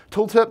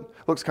tooltip,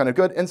 looks kind of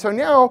good. And so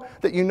now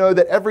that you know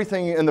that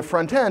everything in the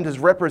front end is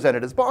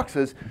represented as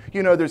boxes,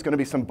 you know there's going to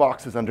be some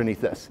boxes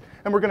underneath this.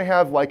 And we're going to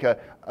have like a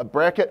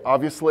bracket,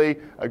 obviously,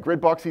 a grid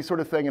boxy sort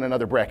of thing, and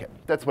another bracket.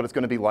 That's what it's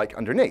going to be like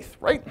underneath,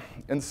 right?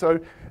 And so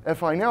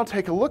if I now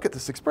take a look at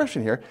this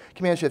expression here,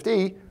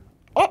 Command-Shift-E,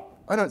 oh,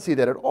 I don't see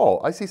that at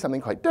all. I see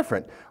something quite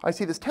different. I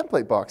see this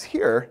template box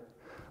here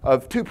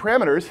of 2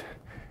 parameters,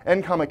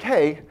 n comma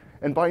k,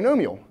 and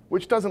binomial,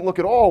 which doesn't look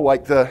at all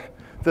like the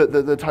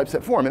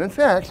typeset form. And in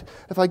fact,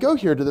 if I go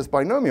here to this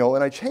binomial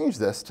and I change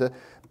this to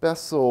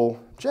Bessel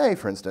J,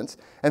 for instance,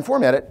 and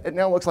format it, it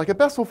now looks like a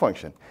Bessel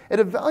function. It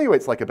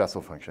evaluates like a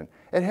Bessel function.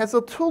 It has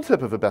a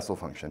tooltip of a Bessel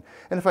function.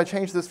 And if I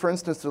change this, for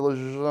instance, to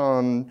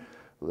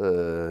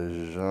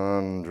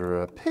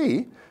Legendre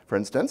P, for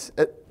instance,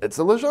 it's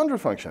a Legendre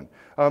function.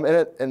 And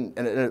it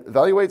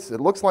evaluates,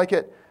 it looks like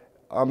it,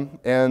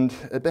 and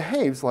it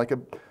behaves like a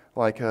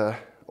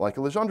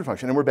Legendre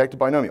function. And we're back to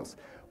binomials.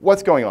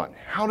 What's going on?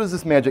 How does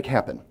this magic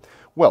happen?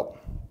 Well,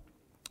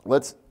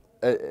 let's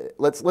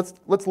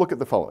look at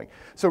the following.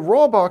 So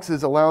raw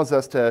boxes allows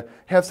us to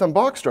have some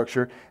box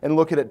structure and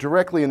look at it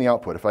directly in the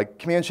output. If I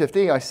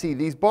Command-Shift-E, I see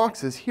these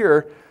boxes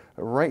here,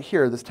 right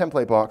here, this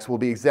template box will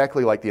be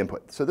exactly like the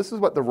input. So this is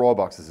what the raw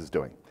boxes is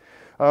doing.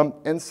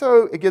 And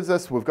so it gives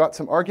us, we've got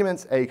some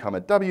arguments, a comma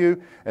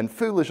w, and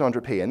foo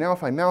Legendre p. And now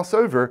if I mouse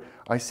over,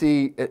 I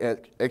see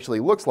it actually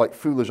looks like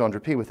foo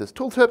Legendre p with this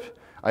tooltip.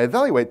 I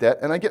evaluate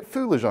that, and I get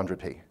foo Legendre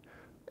p.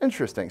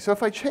 Interesting. So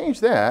if I change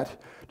that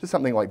to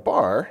something like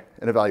bar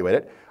and evaluate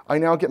it, I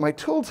now get my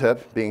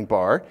tooltip being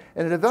bar,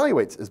 and it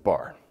evaluates as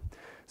bar.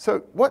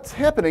 So what's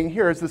happening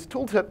here is this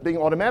tooltip being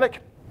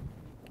automatic,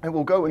 and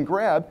we'll go and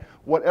grab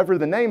whatever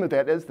the name of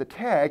that is, the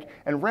tag,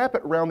 and wrap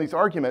it around these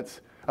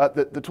arguments.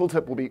 The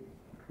tooltip will be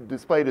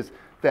displayed as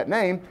that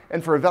name,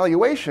 and for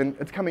evaluation,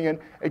 it's coming in,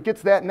 it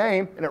gets that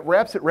name, and it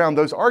wraps it around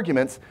those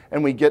arguments,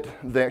 and we get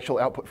the actual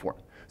output form.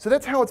 So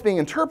that's how it's being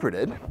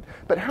interpreted,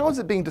 but how is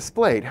it being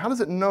displayed? How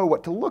does it know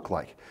what to look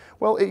like?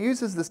 Well, it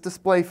uses this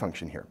display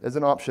function here as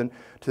an option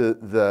to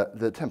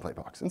the template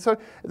box. And so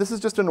this is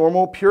just a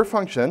normal pure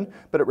function,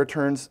 but it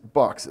returns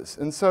boxes.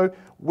 And so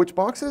which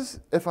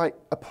boxes? If I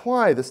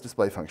apply this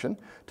display function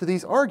to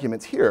these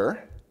arguments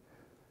here,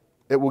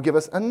 it will give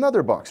us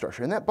another box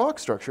structure. And that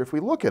box structure, if we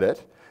look at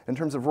it in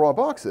terms of raw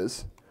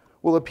boxes,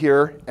 will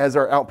appear as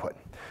our output.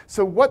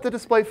 So what the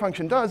display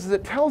function does is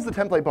it tells the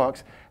template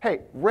box,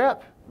 hey,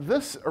 wrap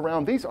this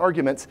around these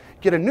arguments,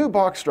 get a new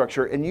box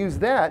structure, and use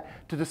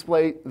that to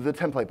display the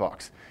template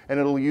box. And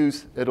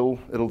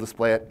it'll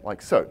display it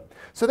like so.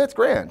 So that's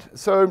grand.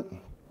 So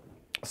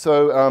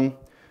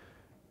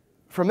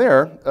from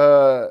there,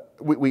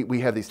 we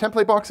have these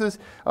template boxes.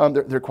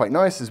 They're quite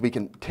nice as we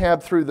can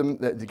tab through them.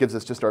 That gives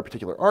us just our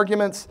particular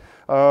arguments.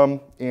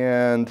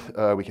 And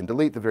we can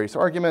delete the various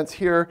arguments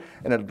here,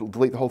 and it'll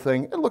delete the whole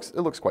thing. It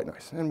looks quite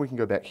nice. And we can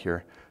go back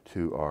here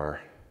to our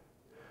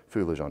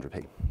foo Legendre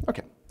P.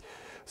 Okay,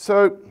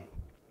 so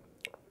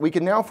we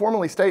can now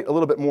formally state a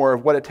little bit more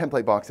of what a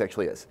template box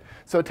actually is.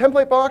 So a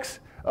template box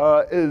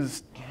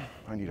is,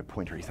 I need a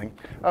pointery thing.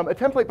 A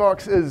template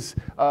box is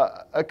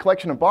a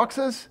collection of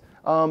boxes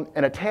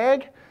and a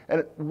tag.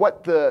 And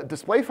what the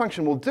display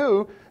function will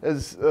do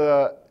is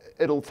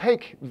it'll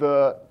take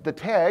the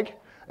tag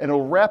and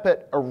it'll wrap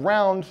it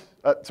around,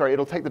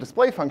 it'll take the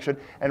display function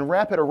and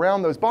wrap it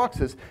around those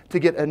boxes to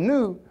get a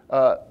new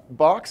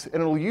box, and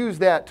it'll use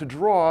that to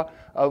draw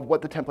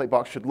what the template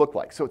box should look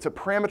like. So it's a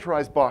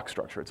parameterized box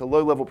structure. It's a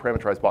low-level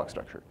parameterized box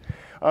structure.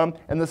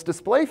 And this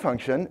display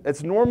function,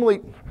 it's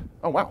normally,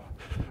 oh, wow.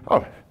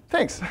 Oh,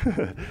 thanks.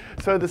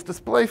 So this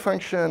display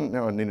function,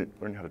 now I need to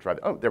learn how to drive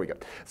it. Oh, there we go.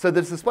 So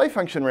this display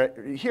function right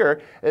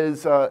here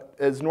is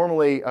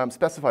normally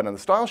specified on the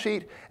style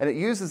sheet, and it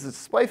uses the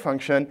display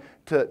function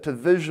to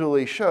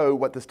visually show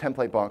what this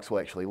template box will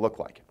actually look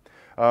like.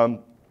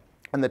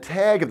 And the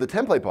tag of the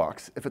template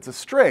box, if it's a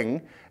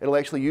string, it'll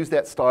actually use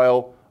that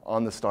style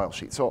on the style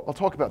sheet. So I'll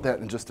talk about that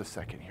in just a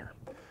second here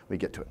when we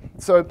get to it.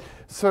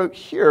 So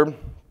here,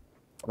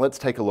 let's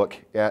take a look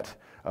at,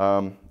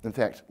 in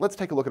fact, let's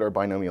take a look at our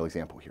binomial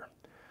example here.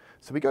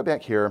 So we go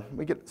back here,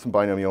 we get some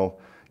binomial,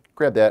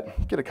 grab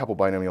that, get a couple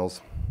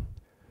binomials,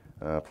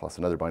 plus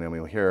another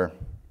binomial here,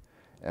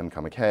 m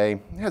comma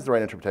k, it has the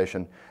right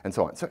interpretation, and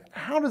so on. So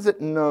how does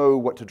it know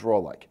what to draw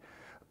like?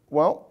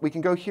 Well, we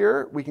can go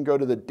here, we can go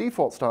to the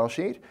default style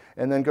sheet,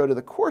 and then go to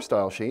the core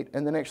style sheet,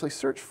 and then actually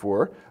search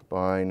for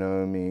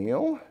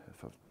binomial.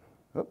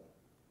 Oh,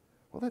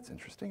 well, that's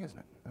interesting, isn't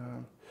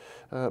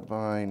it?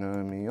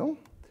 Binomial.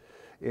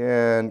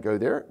 And go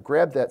there,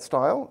 grab that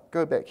style,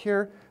 go back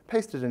here,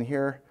 paste it in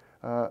here,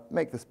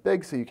 make this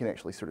big so you can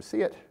actually sort of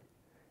see it,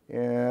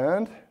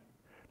 and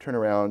turn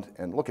around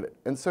and look at it.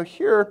 And so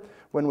here,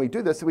 when we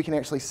do this, we can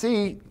actually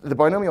see the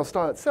binomial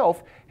style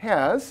itself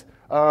has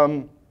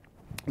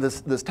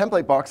this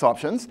template box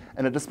options,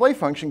 and a display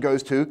function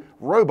goes to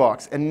row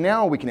box, and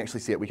now we can actually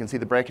see it. We can see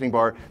the bracketing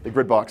bar, the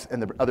grid box,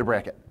 and the other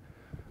bracket.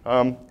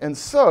 And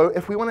so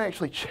if we want to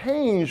actually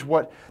change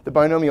what the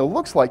binomial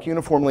looks like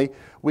uniformly,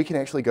 we can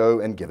actually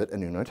go and give it a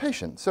new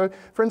notation. So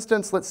for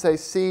instance, let's say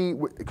C,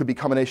 it could be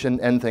combination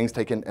n things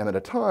taken m at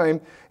a time,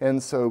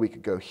 and so we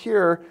could go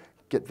here,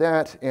 get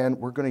that, and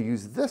we're going to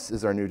use this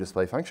as our new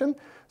display function.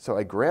 So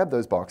I grab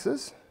those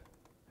boxes,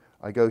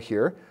 I go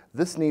here,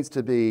 this needs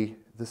to be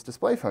this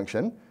display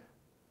function,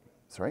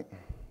 that's right,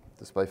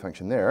 display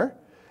function there,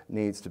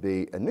 needs to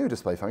be a new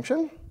display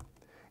function,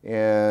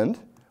 and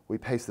we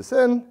paste this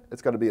in.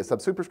 It's got to be a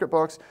subsuperscript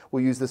box.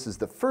 We'll use this as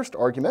the first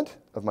argument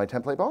of my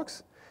template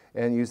box,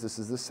 and use this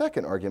as the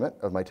second argument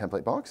of my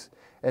template box.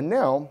 And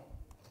now,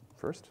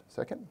 first,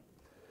 second,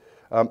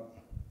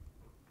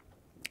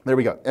 there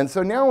we go. And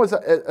so now as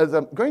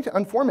I'm going to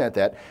unformat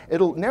that,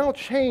 it'll now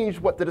change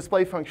what the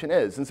display function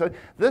is. And so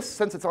this,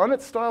 since it's on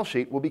its style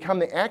sheet, will become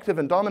the active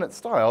and dominant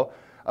style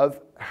of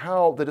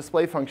how the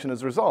display function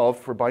is resolved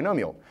for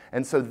binomial.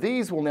 And so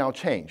these will now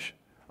change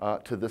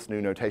to this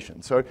new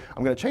notation. So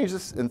I'm going to change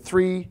this in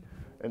 3,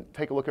 and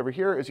take a look over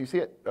here as you see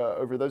it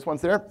over those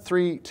ones there.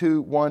 3,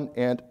 2, 1,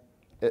 and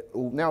it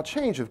will now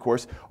change, of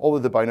course, all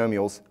of the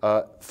binomials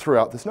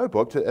throughout this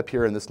notebook to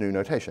appear in this new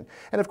notation.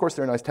 And of course,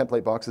 there are nice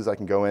template boxes. I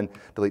can go in,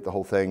 delete the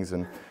whole things,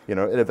 and it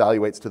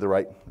evaluates to the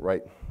right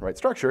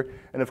structure.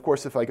 And of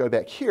course, if I go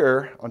back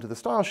here onto the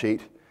style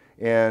sheet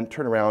and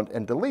turn around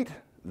and delete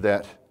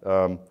that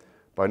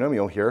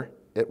binomial here,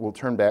 it will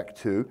turn back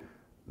to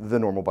the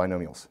normal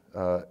binomials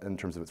in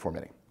terms of its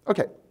formatting.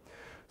 Okay,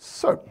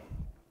 so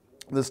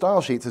the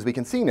style sheets, as we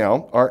can see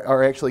now,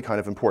 are actually kind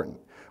of important.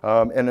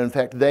 And in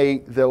fact,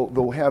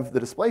 they'll have the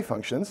display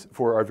functions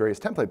for our various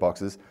template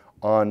boxes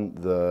on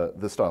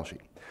the style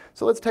sheet.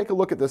 So let's take a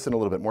look at this in a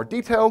little bit more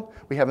detail.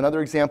 We have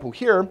another example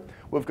here.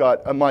 We've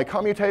got my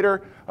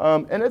commutator,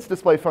 and its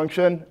display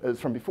function is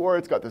from before.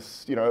 It's got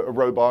this, a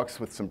row box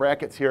with some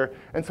brackets here,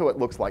 and so it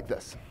looks like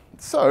this.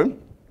 So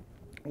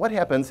what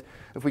happens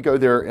if we go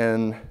there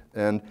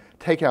and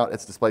take out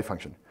its display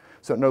function?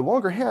 So it no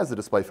longer has a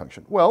display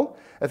function. Well,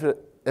 if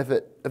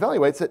it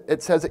evaluates it,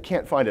 it says it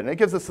can't find it. And it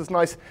gives us this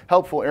nice,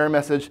 helpful error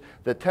message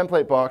that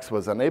TemplateBox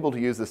was unable to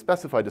use the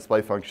specified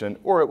display function,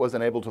 or it was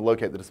unable to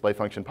locate the display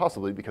function,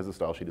 possibly because the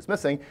style sheet is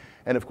missing.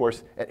 And of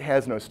course, it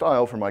has no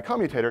style for my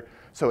commutator,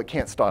 so it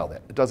can't style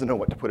that. It doesn't know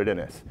what to put it in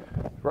as.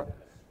 Right.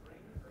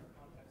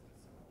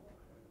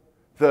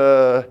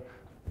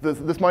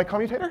 This my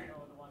commutator?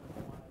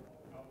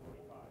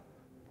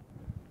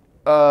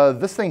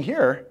 This thing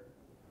here.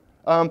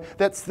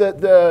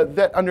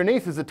 That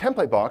underneath is a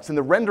template box, and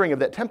the rendering of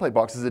that template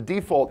box is a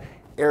default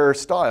error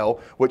style,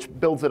 which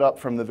builds it up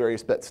from the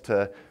various bits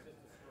to.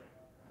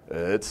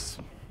 It's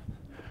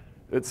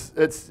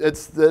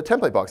the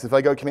template box. If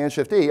I go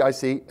Command-Shift-E, I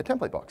see a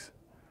template box,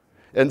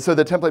 and so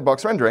the template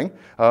box rendering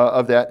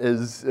of that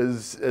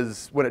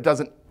is when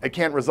it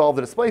can't resolve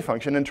the display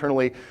function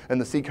internally in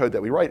the C code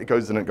that we write. It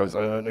goes and it goes.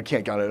 I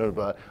can't get it. I'm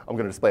going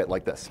to display it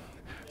like this.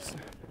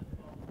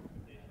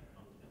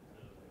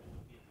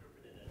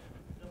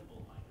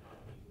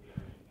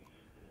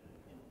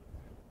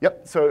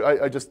 Yep, so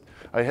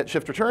I hit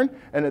Shift Return,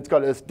 and it's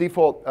got this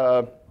default,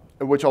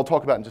 which I'll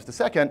talk about in just a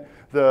second,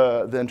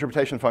 the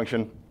interpretation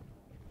function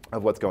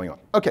of what's going on.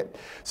 Okay,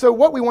 so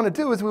what we want to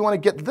do is we want to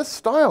get this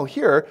style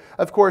here,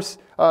 of course,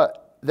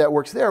 that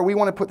works there. We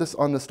want to put this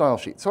on the style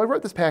sheet. So I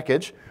wrote this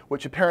package,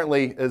 which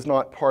apparently is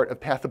not part of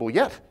Pathable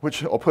yet,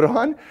 which I'll put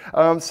on.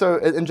 So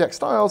it injects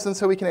styles, and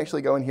so we can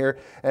actually go in here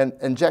and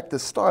inject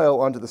this style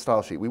onto the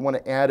style sheet. We want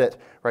to add it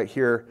right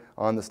here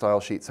on the style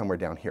sheet somewhere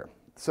down here.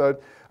 So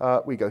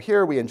we go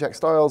here, we inject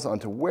styles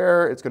onto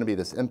where? It's going to be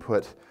this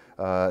input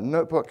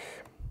notebook.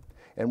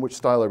 And which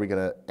style are we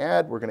going to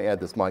add? We're going to add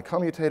this My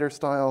Commutator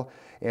style,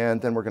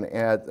 and then we're going to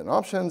add an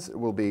options. It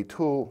will be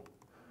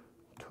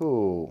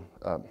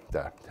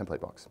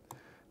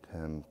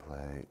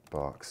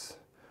TemplateBox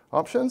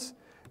options,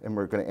 and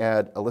we're going to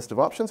add a list of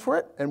options for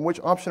it. And which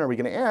option are we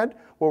going to add?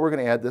 Well, we're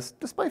going to add this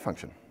display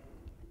function.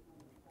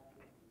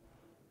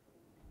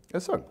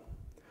 As so.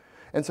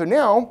 And so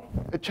now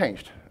it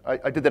changed.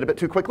 I did that a bit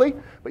too quickly,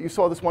 but you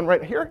saw this one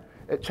right here.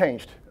 It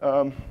changed.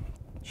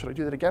 Should I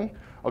do that again?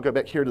 I'll go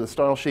back here to the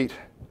style sheet,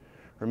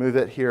 remove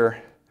it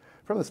here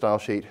from the style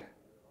sheet,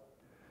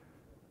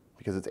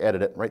 because it's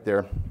added it right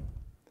there.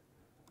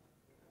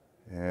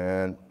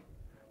 And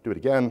do it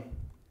again,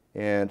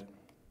 and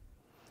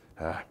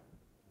right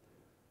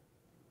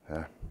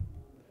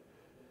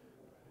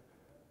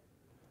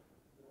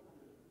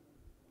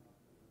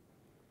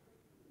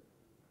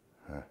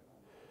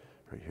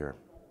here,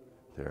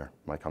 there,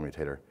 My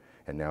Commutator.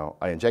 And now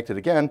I inject it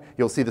again.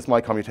 You'll see this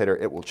My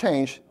Commutator. It will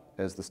change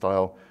as the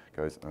style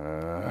goes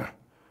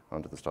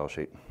onto the style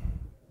sheet.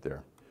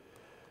 There.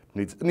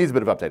 Needs a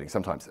bit of updating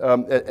sometimes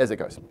as it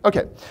goes.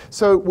 Okay,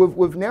 so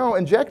we've now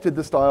injected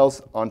the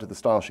styles onto the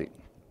style sheet.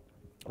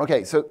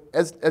 Okay, so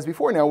as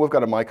before now, we've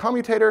got a My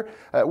Commutator.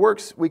 It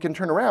works. We can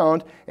turn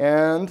around,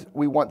 and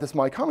we want this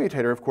My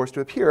Commutator, of course,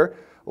 to appear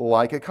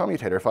like a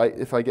commutator.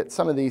 If I get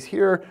some of these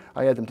here,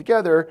 I add them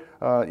together,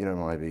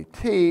 maybe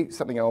T,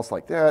 something else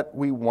like that,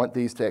 we want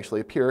these to actually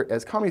appear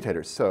as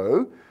commutators.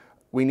 So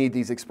we need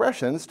these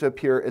expressions to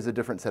appear as a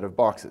different set of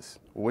boxes.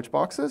 Which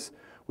boxes?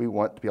 We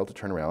want to be able to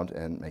turn around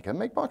and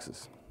make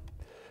boxes.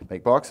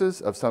 Make boxes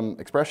of some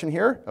expression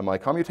here, a My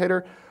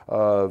Commutator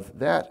of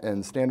that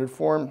in standard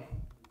form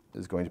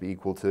is going to be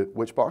equal to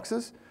which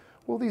boxes?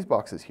 Well, these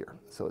boxes here.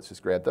 So let's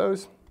just grab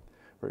those.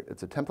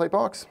 It's a template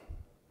box.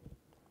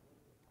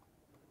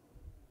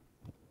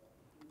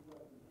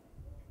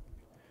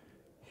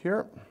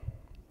 Here.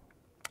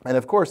 And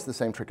of course, the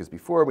same trick as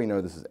before. We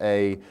know this is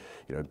A,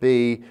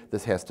 B.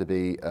 This has to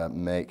be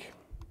make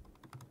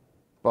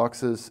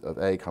boxes of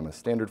A, comma,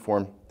 standard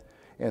form,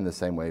 and the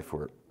same way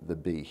for the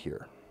B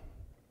here.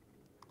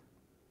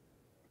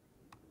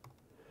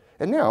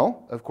 And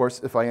now, of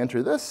course, if I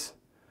enter this,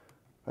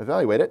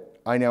 evaluate it,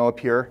 I now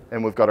appear,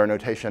 and we've got our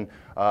notation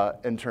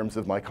in terms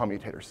of my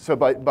commutators. So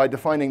by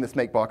defining this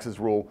make boxes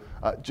rule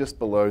just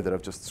below that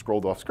I've just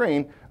scrolled off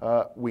screen,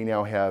 we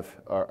now have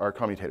our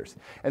commutators.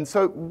 And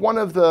so one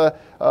of the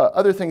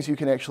other things you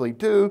can actually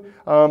do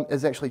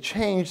is actually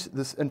change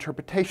this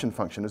interpretation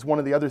function. Is one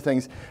of the other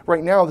things.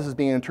 Right now, this is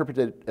being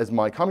interpreted as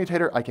my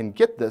commutator. I can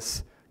get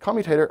this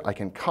commutator, I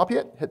can copy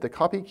it, hit the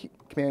copy,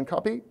 command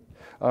copy,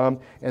 and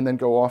then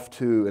go off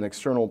to an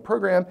external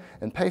program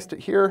and paste it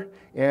here,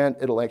 and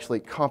it'll actually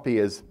copy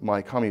as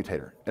my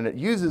commutator. And it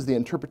uses the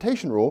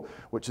interpretation rule,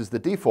 which is the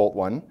default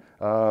one,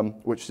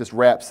 which just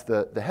wraps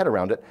the head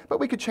around it. But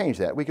we could change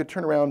that. We could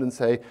turn around and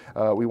say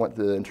we want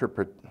the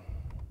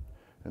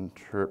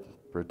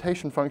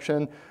interpretation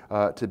function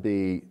to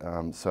be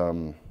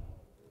some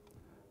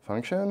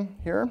function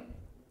here.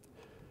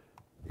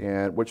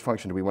 And which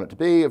function do we want it to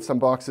be of some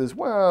boxes?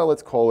 Well,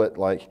 let's call it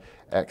like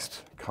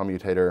X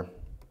commutator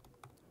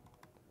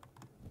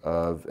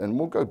of, and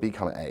we'll go B,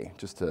 comma A,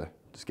 just to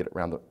get it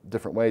around a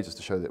different way, just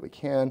to show that we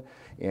can.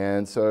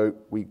 And so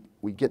we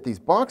get these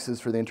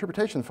boxes for the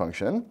interpretation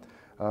function.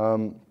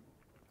 So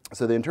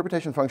the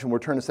interpretation function will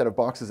return a set of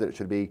boxes that it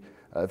should be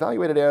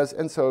evaluated as,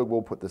 and so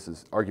we'll put this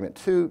as argument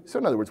 2. So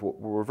in other words, we'll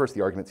reverse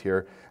the arguments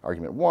here,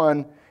 argument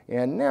 1,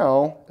 and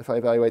now if I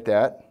evaluate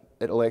that,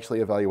 it'll actually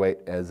evaluate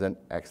as an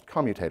X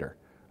commutator.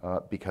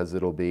 Because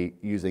it'll be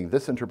using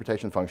this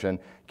interpretation function,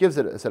 gives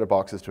it a set of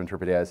boxes to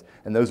interpret as,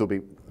 and those will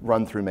be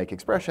run through make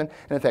expression.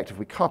 And in fact, if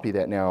we copy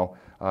that now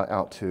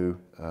out to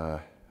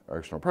our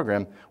external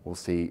program, we'll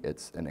see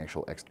it's an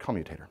actual X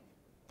commutator.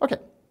 Okay,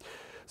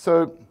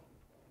 so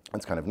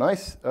that's kind of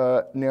nice.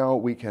 Now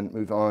we can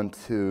move on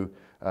to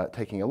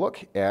taking a look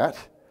at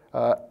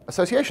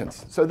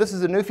associations. So this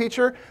is a new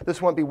feature.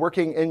 This won't be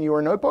working in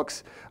your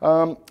notebooks,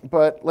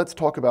 but let's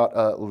talk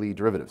about Lie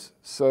derivatives.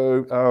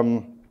 So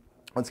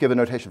let's give a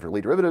notation for Lie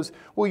derivatives.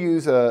 We'll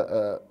use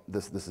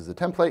this is a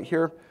template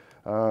here,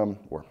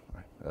 or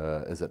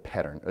as a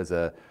pattern, as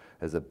a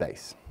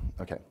base.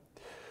 Okay.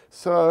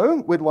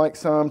 So we'd like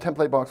some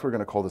template box. We're going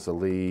to call this a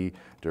Lie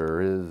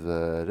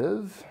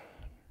derivative.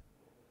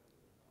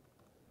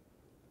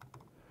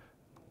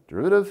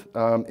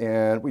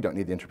 And we don't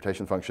need the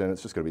interpretation function.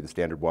 It's just going to be the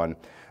standard one.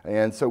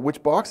 And so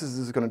which boxes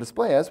is it going to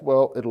display as?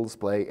 Well, it'll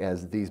display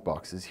as these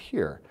boxes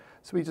here.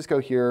 So we just go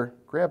here,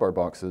 grab our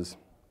boxes,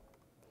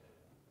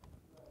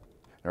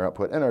 our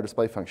output, and our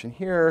display function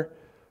here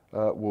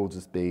will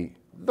just be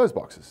those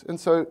boxes. And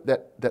so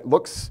that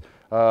looks,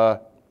 well,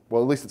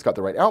 at least it's got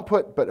the right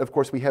output, but of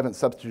course we haven't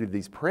substituted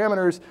these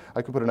parameters.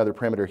 I could put another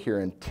parameter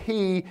here in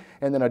T,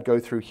 and then I'd go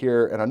through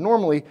here, and I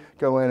normally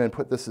go in and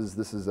put this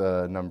is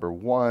number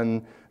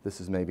 1, this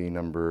is maybe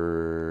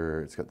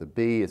number, it's got the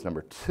B, it's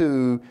number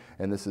 2,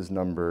 and this is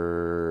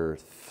number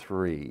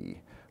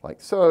 3,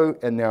 like so,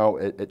 and now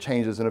it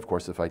changes, and of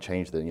course if I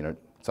change the,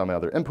 some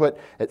other input,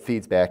 it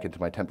feeds back into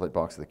my template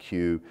box of the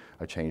Q.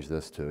 I change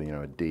this to,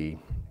 a D,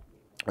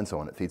 and so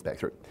on, it feeds back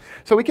through.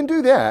 So we can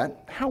do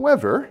that.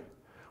 However,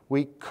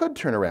 we could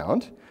turn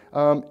around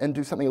and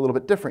do something a little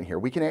bit different here.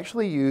 We can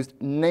actually use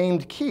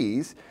named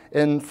keys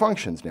in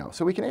functions now.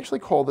 So we can actually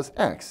call this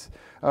X,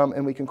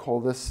 and we can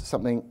call this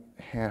something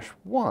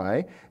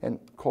 #Y, and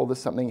call this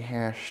something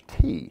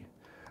 #T.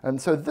 And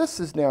so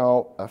this is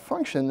now a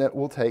function that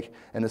will take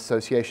an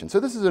association. So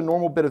this is a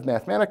normal bit of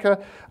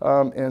Mathematica,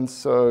 and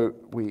so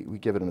we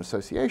give it an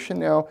association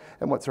now.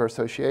 And what's our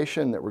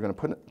association that we're going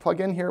to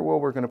plug in here? Well,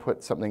 we're going to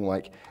put something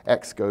like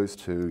X goes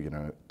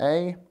to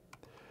A,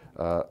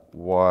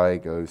 Y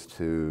goes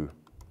to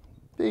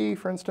B,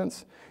 for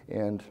instance,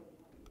 and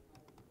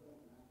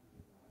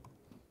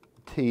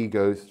T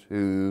goes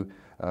to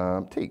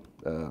T,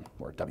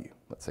 or W,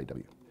 let's say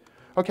W.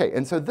 Okay,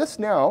 and so this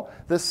now,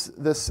 this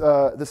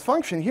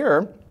function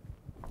here,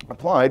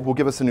 applied, will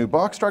give us a new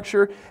box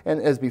structure,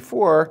 and as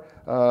before,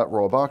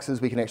 row of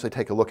boxes, we can actually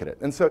take a look at it.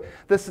 And so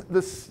this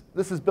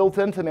is built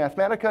into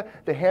Mathematica,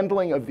 the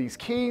handling of these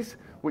keys,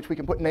 which we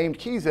can put named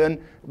keys in,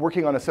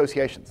 working on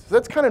associations. So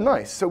that's kind of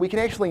nice. So we can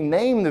actually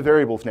name the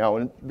variables now,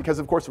 and because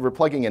of course if we're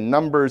plugging in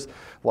numbers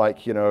like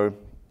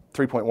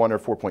 3.1 or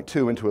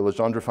 4.2 into a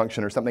Legendre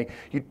function or something,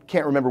 you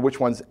can't remember which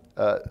one's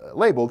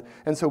labeled,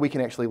 and so we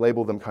can actually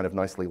label them kind of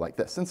nicely like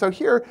this. And so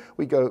here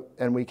we go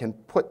and we can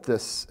put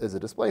this as a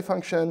display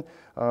function,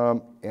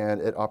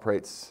 and it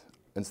operates,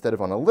 instead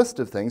of on a list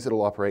of things,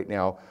 it'll operate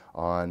now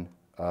on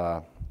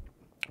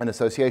an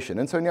association.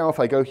 And so now if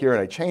I go here and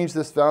I change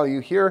this value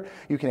here,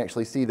 you can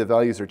actually see the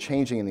values are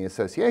changing in the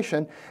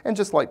association. And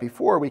just like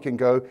before, we can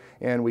go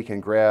and we can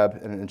grab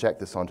and inject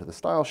this onto the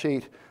style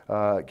sheet,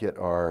 get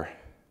our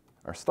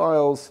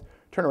styles,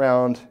 turn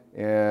around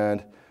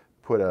and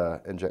put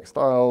inject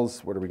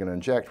styles. What are we going to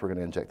inject? We're going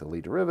to inject the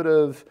Lie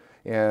derivative.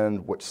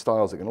 And which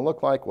style is it going to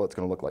look like? Well, it's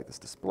going to look like this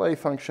display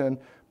function.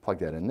 Plug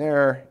that in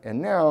there. And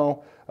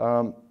now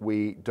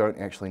we don't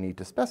actually need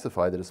to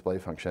specify the display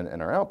function in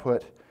our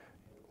output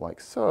like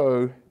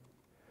so,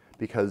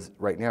 because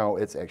right now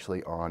it's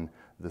actually on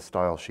the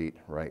style sheet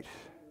right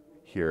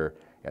here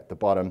at the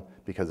bottom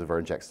because of our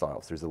inject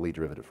styles. There's a Lie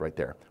derivative right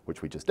there,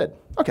 which we just did.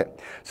 Okay,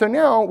 so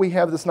now we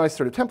have this nice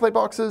sort of template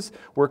boxes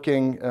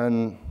working,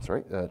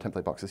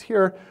 template boxes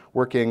here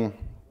working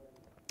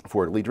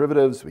for Lie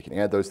derivatives. We can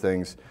add those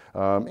things,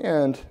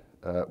 and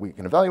we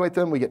can evaluate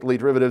them. We get Lie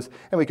derivatives,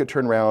 and we could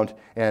turn around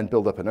and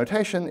build up a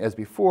notation as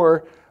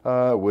before,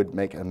 would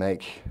make a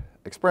make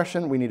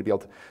expression. We need to be able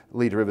to,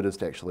 Lie derivatives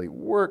to actually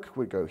work.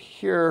 We go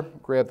here,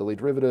 grab the Lie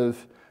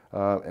derivative,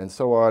 and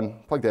so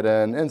on, plug that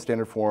in, and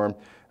standard form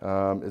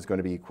is going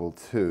to be equal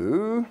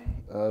to,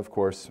 of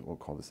course, we'll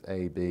call this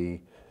A,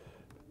 B,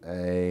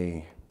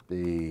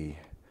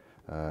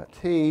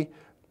 T,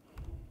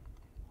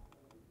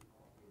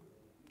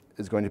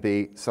 is going to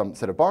be some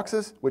set of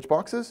boxes. Which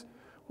boxes?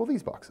 Well,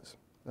 these boxes.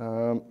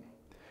 And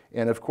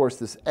of course,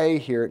 this A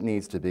here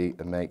needs to be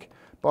a make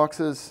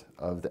boxes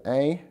of the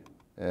A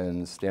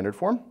in standard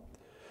form.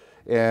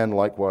 And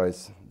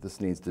likewise, this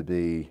needs to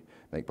be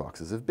make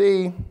boxes of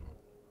B.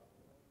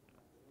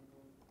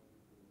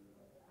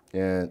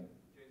 And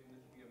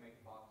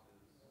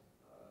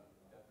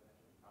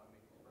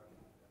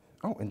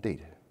oh,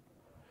 indeed.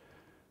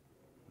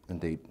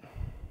 Indeed.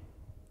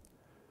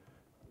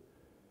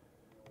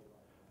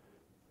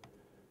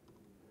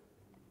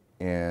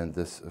 And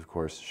this, of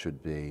course,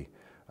 should be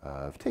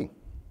of T.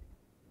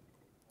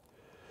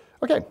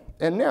 Okay,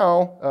 and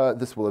now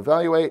this will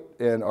evaluate,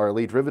 and our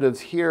Lie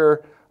derivatives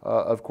here,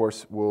 of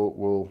course,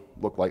 will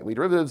look like Lie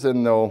derivatives,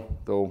 and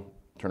they'll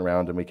turn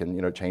around and we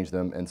can change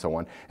them and so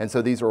on. And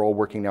so these are all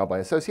working now by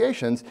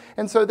associations,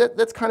 and so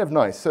that's kind of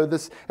nice. So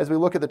this, as we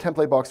look at the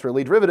template box for a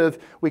Lie derivative,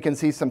 we can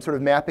see some sort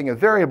of mapping of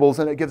variables,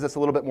 and it gives us a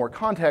little bit more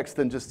context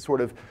than just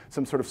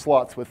some sort of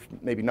slots with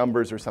maybe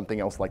numbers or something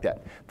else like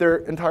that. They're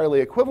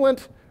entirely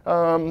equivalent.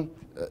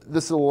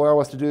 This will allow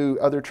us to do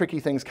other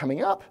tricky things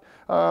coming up.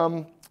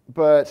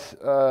 But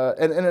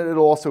it'll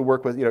also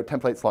work with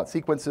template slot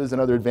sequences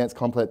and other advanced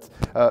complex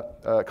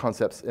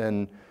concepts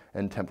in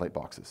template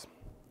boxes.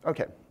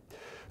 Okay,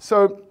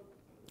 so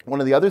one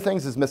of the other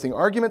things is missing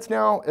arguments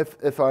now.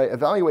 If I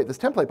evaluate this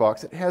template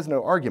box, it has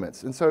no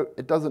arguments, and so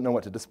it doesn't know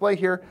what to display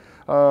here,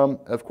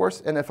 of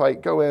course. And if I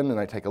go in and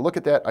I take a look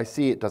at that, I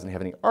see it doesn't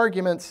have any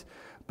arguments.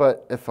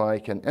 but if I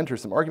can enter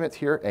some arguments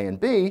here, A and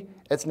B,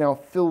 it's now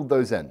filled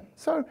those in.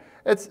 So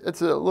it's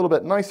a little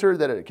bit nicer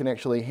that it can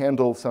actually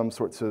handle some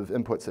sorts of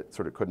inputs it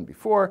sort of couldn't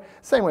before.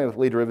 Same way with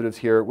Lie derivatives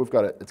here,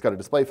 it's got a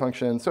display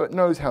function, so it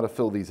knows how to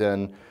fill these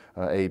in,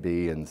 A,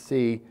 B, and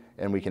C,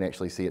 and we can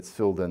actually see it's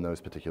filled in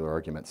those particular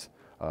arguments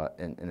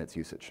in its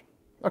usage.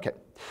 Okay,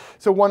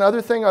 so one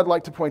other thing I'd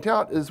like to point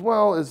out as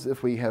well is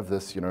if we have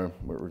this,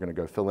 we're going to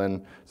go fill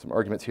in some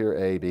arguments here,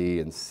 A, B,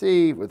 and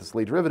C with this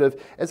Lie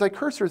derivative. As I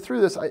cursor through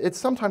this, it's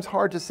sometimes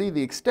hard to see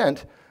the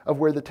extent of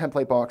where the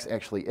template box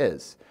actually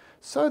is.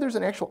 So there's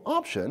an actual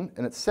option,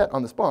 and it's set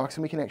on this box,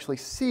 and we can actually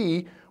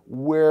see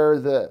where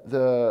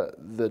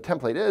the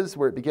template is,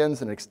 where it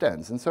begins and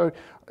extends. And so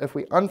if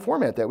we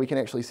unformat that, we can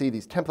actually see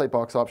these template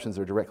box options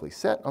are directly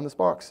set on this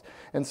box.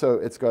 And so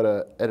it's got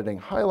a editing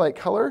highlight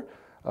color,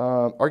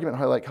 argument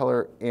highlight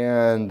color,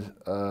 and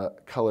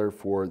color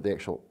for the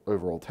actual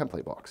overall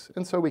template box.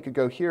 And so we could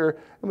go here,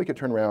 and we could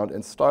turn around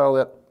and style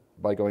it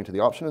by going to the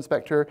option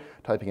inspector,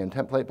 typing in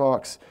template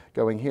box,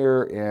 going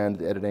here, and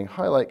the editing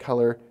highlight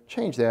color,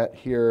 change that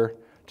here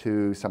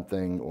to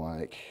something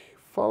like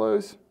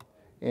follows,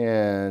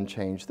 and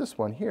change this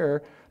one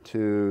here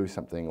to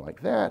something like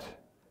that,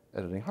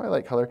 editing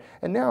highlight color.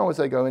 And now as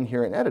I go in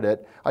here and edit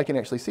it, I can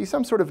actually see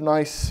some sort of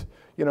nice,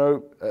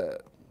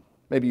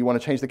 maybe you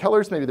want to change the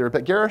colors, maybe they're a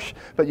bit garish,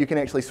 but you can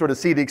actually sort of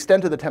see the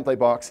extent of the template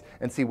box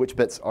and see which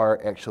bits are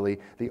actually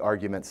the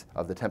arguments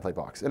of the template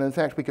box. And in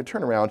fact, we could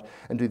turn around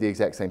and do the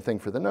exact same thing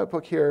for the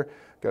notebook here,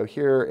 go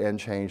here and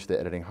change the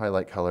editing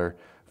highlight color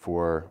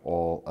for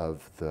all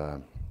of the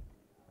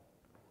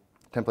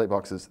template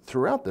boxes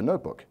throughout the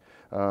notebook.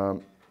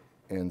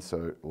 And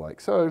so like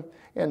so.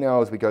 And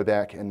now as we go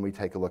back and we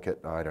take a look at,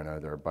 I don't know,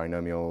 there are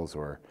binomials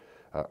or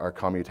our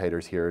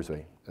commutators here.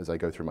 As I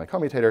go through my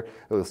commutator,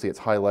 you'll see it's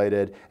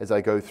highlighted. As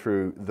I go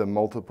through the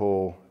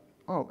multiple,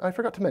 oh, I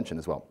forgot to mention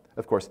as well,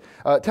 of course.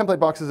 Template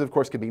boxes, of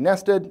course, can be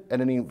nested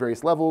at any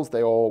various levels.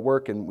 They all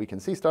work and we can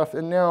see stuff.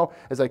 And now,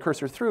 as I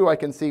cursor through, I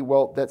can see,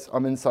 well,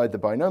 I'm inside the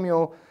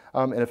binomial.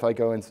 And if I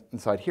go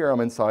inside here,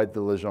 I'm inside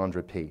the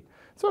Legendre P.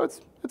 So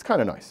it's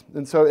kind of nice.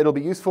 And so it'll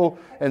be useful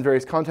in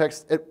various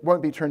contexts. It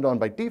won't be turned on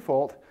by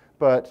default,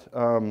 but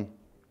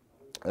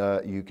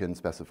you can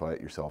specify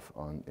it yourself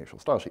on actual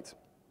style sheets.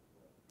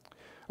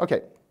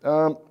 Okay,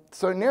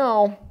 so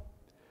now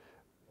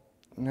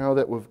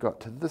that we've got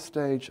to this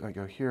stage, I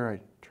go here, I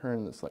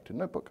turn the selected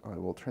notebook, I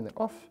will turn that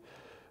off,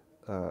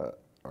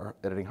 our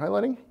editing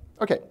highlighting.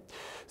 Okay,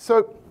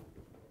 so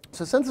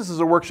since this is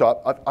a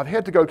workshop, I've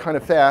had to go kind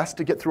of fast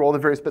to get through all the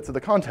various bits of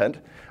the content.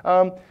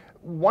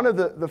 One of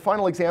the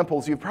final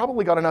examples, you've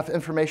probably got enough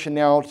information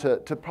now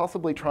to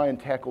possibly try and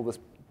tackle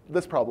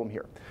this problem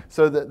here.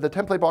 So the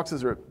template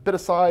boxes are a bit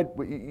aside.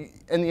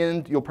 In the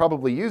end, you'll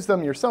probably use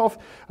them yourself.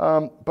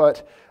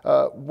 But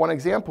one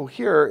example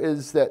here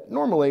is that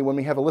normally when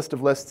we have a list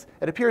of lists,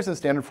 it appears in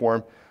standard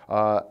form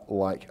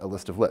like a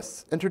list of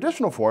lists. In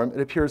traditional form,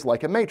 it appears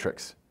like a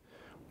matrix.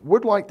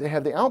 Would like to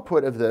have the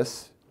output of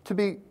this to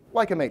be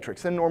like a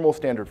matrix in normal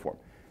standard form.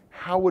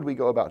 How would we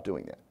go about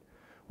doing that?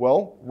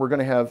 Well, we're going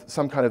to have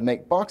some kind of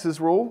make boxes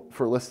rule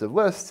for list of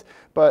lists,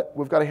 but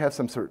we've got to have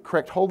some sort of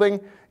correct holding,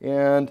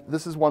 and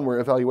this is one where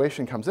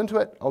evaluation comes into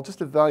it. I'll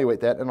just evaluate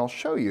that, and I'll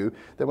show you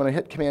that when I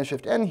hit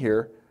Command-Shift-N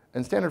here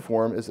in standard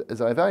form,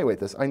 as I evaluate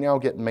this, I now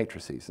get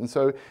matrices. And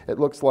so it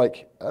looks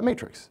like a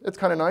matrix. It's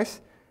kind of nice.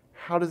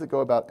 How does it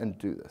go about and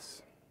do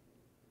this?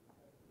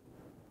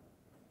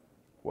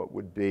 What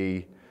would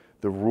be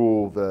the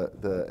rule?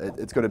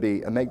 It's going to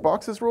be a make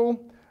boxes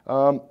rule,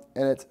 and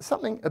it's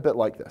something a bit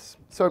like this.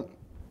 So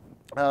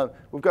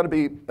we've got to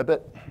be a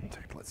bit,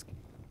 let's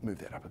move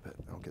that up a bit.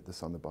 I'll get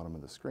this on the bottom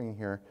of the screen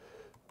here.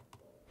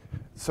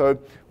 So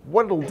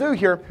what it'll do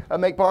here,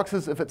 make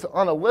boxes, if it's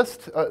on a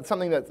list,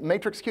 something that's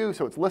matrix queue,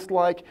 so it's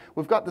list-like,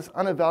 we've got this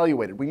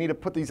unevaluated. We need to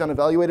put these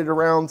unevaluated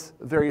around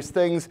various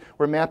things.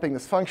 We're mapping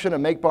this function, a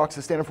make box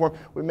to standard form.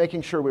 We're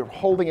making sure we're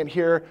holding it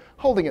here,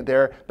 holding it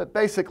there, but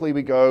basically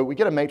we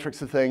get a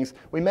matrix of things,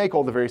 we make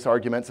all the various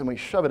arguments, and we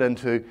shove it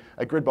into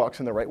a grid box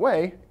in the right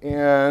way,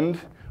 and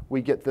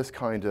we get this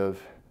kind of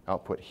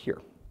output here.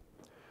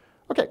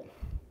 Okay.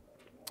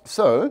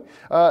 So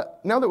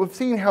now that we've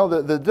seen how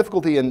the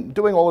difficulty in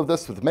doing all of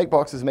this with the make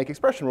boxes and make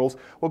expression rules,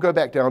 we'll go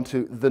back down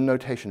to the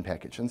notation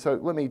package. And so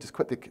let me just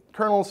quit the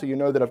kernel so you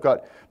know that I've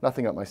got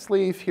nothing up my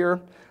sleeve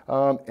here.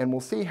 And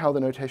we'll see how the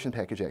notation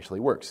package actually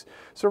works.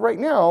 So right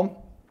now,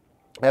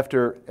 that's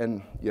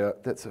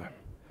a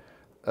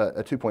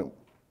 2.1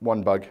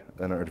 bug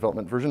in our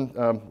development version,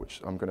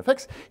 which I'm going to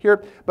fix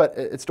here, but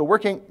it's still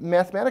working.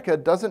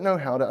 Mathematica doesn't know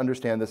how to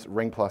understand this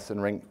ring plus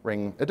and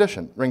ring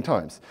addition, ring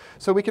times.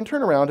 So we can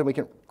turn around and we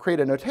can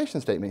create a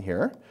notation statement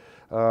here,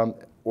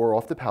 or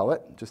off the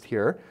palette, just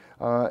here,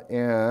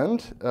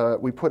 and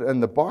we put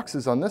in the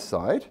boxes on this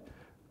side,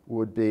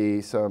 would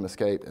be some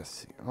escape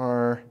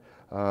SCR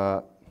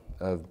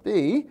of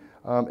B,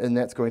 and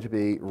that's going to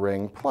be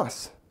ring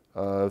plus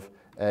of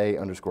A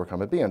underscore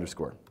comma B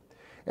underscore.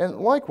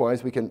 And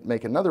likewise, we can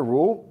make another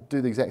rule,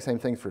 do the exact same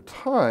thing for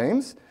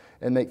times,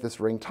 and make this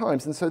ring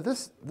times. And so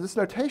this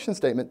notation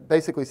statement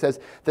basically says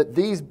that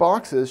these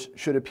boxes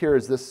should appear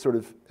as this sort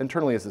of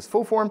internally as this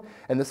full form,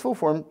 and this full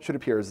form should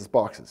appear as this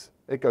boxes.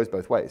 It goes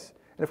both ways.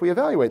 And if we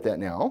evaluate that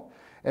now,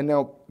 and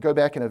now go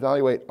back and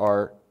evaluate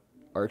our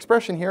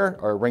expression here,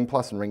 our ring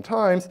plus and ring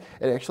times,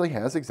 it actually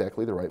has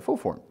exactly the right full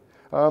form.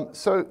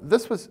 So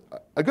this was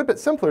a good bit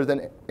simpler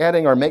than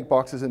adding our make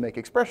boxes and make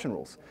expression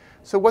rules.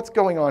 So what's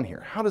going on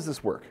here? How does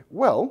this work?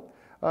 Well,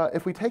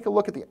 if we take a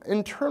look at the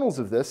internals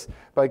of this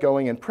by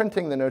going and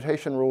printing the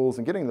notation rules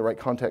and getting the right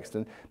context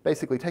and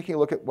basically taking a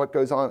look at what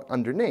goes on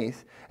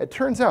underneath, it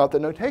turns out the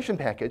notation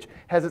package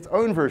has its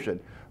own version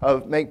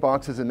of make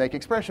boxes and make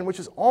expression, which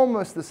is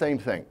almost the same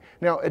thing.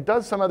 Now, it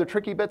does some other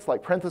tricky bits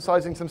like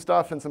parenthesizing some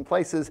stuff in some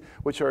places,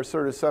 which are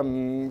sort of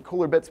some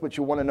cooler bits which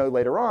you'll want to know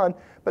later on,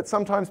 but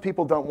sometimes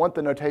people don't want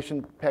the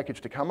notation package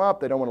to come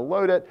up, they don't want to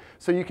load it,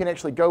 so you can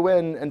actually go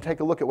in and take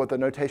a look at what the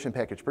notation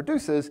package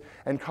produces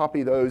and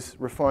copy those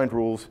refined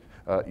rules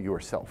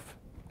yourself,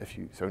 if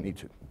you so need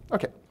to.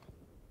 Okay.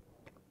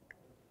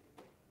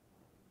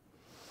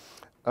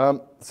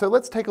 So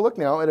let's take a look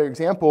now at an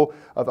example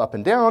of up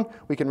and down.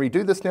 We can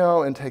redo this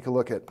now and take a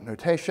look at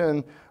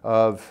notation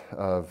of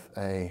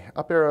a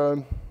up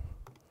arrow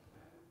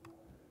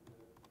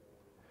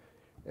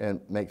and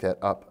make that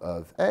up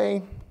of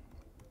A.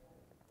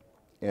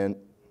 And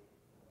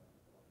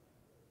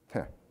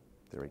there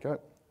we go.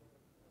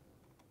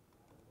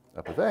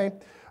 Up of A.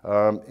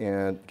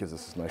 And gives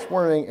us this nice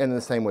warning. And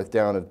the same with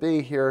down of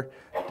B here.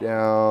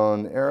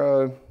 Down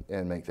arrow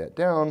and make that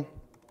down.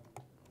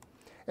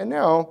 And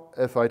now,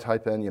 if I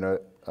type in,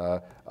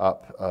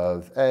 up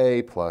of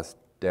A plus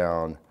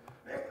down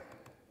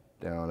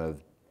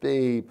of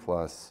B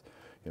plus,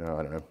 I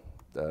don't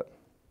know,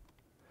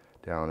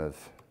 down of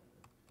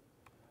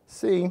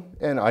C,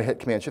 and I hit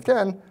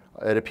Command-Shift-N,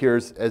 it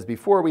appears as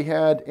before we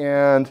had,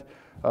 and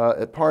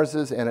it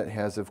parses, and it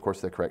has, of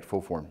course, the correct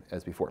full form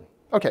as before.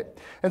 Okay,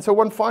 and so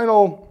one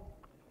final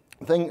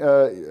thing,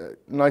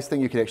 nice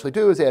thing you can actually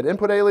do is add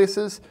input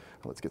aliases.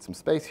 Let's get some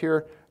space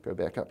here, go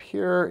back up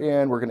here,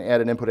 and we're going to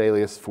add an input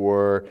alias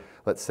for,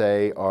 let's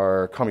say,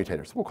 our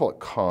commutators. We'll call it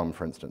com,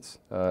 for instance.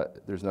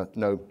 There's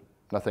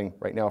nothing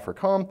right now for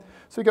com.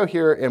 So we go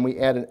here and we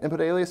add an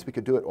input alias. We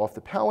could do it off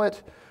the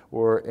palette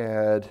or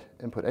add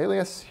input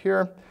alias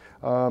here.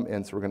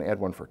 And so we're going to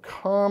add one for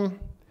com,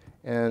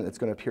 and it's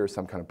going to appear as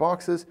some kind of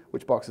boxes.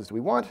 Which boxes do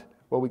we want?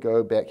 Well, we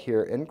go back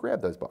here and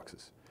grab those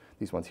boxes.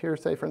 These ones here,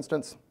 say, for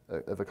instance,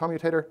 of a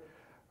commutator,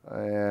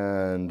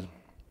 and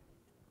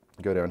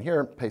go down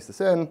here, paste this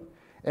in,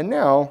 and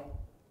now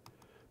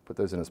put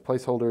those in as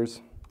placeholders,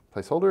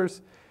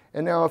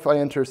 and now if I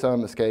enter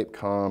some escape,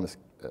 com,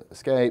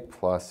 escape,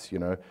 plus,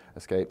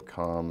 escape,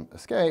 com,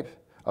 escape,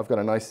 I've got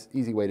a nice,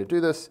 easy way to do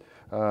this.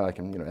 I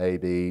can, A,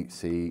 B,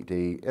 C,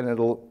 D, and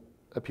it'll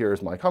appear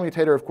as my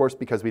commutator, of course,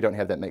 because we don't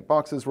have that make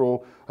boxes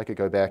rule. I could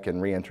go back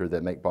and re-enter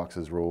that make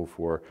boxes rule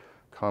for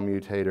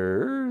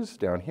commutators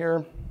down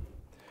here,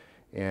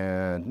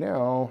 and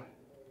now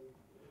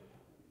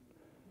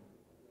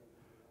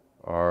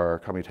our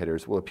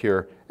commutators will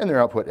appear in their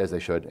output as they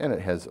should, and it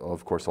has,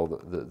 of course, all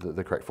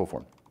the correct full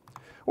form.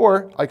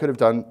 Or I could have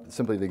done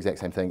simply the exact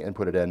same thing and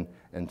put it in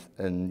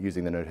and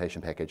using the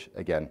notation package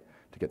again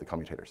to get the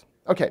commutators.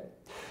 Okay,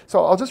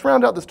 so I'll just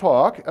round out this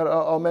talk.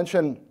 I'll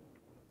mention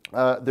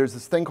there's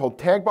this thing called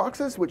tag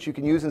boxes, which you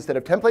can use instead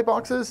of template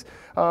boxes,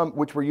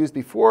 which were used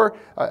before.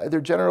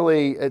 They're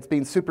generally, it's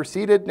being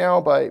superseded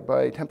now by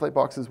template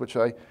boxes, which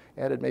I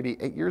added maybe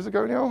 8 years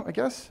ago now, I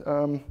guess.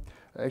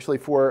 Actually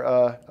for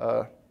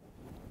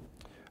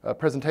a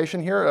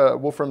presentation here,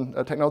 Wolfram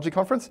Technology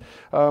Conference,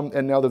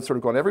 and now they've sort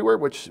of gone everywhere,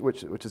 which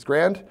is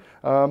grand.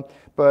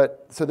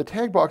 But so the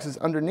tag boxes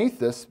underneath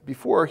this,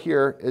 before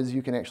here, as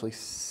you can actually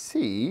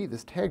see,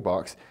 this tag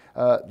box,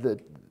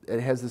 it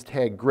has this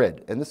tag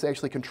grid, and this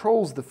actually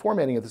controls the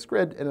formatting of this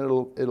grid, and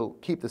it'll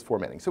keep this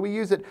formatting. So we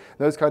use it in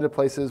those kind of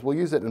places. We'll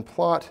use it in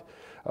plot.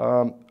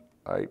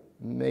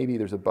 Maybe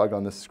there's a bug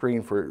on the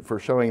screen for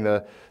showing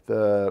let's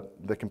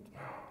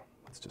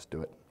just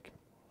do it.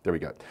 There we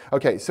go.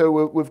 Okay, so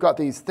we've got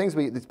these things,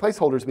 these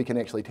placeholders we can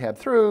actually tab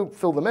through,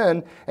 fill them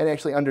in, and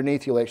actually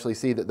underneath you'll actually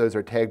see that those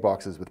are tag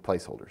boxes with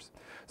placeholders.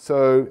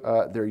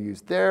 So they're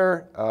used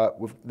there.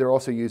 They're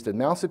also used in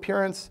mouse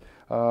appearance,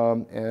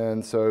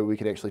 and so we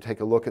can actually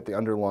take a look at the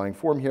underlying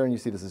form here, and you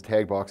see this is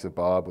tag box of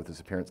Bob with this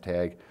appearance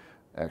tag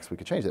X. We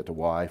could change that to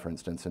Y, for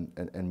instance,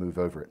 and move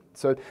over it.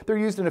 So they're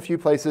used in a few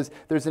places.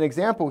 There's an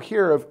example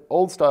here of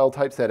old-style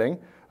typesetting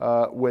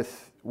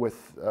with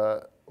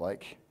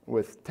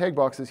tag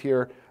boxes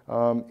here,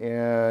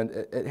 and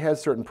it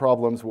has certain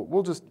problems.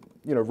 We'll just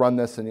run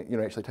this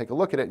and actually take a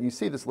look at it, and you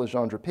see this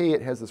Legendre P,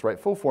 it has this right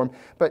full form,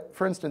 but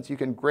for instance, you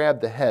can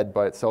grab the head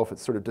by itself,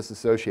 it's sort of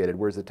disassociated,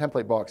 whereas a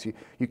template box,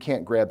 you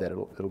can't grab that,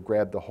 it'll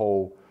grab the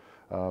whole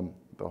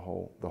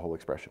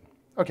expression.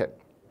 Okay.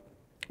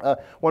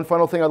 One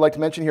final thing I'd like to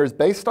mention here is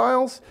base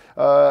styles,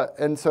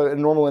 and so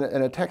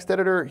in a text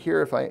editor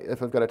here, if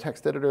I've got a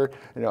text editor,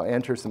 I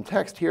enter some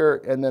text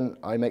here, and then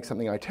I make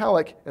something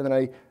italic, and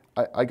then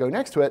I go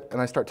next to it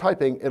and I start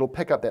typing, it'll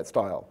pick up that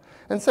style.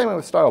 And same way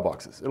with style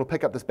boxes. It'll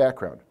pick up this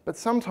background. But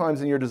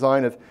sometimes in your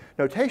design of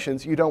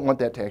notations, you don't want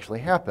that to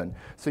actually happen.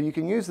 So you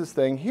can use this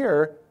thing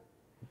here,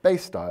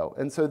 base style.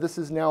 And so this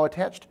is now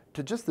attached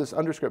to just this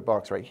underscript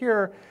box right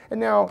here. And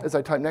now as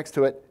I type next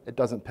to it, it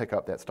doesn't pick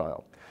up that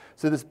style.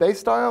 So this base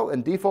style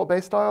and default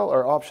base style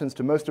are options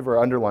to most of our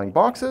underlying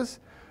boxes.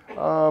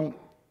 And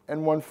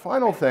one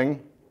final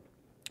thing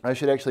I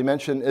should actually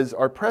mention is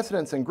our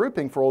precedence and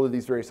grouping for all of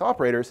these various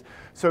operators.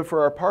 So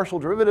for our partial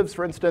derivatives,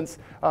 for instance,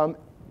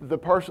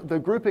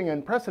 the grouping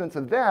and precedence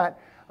of that,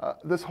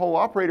 this whole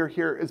operator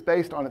here is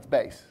based on its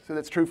base. So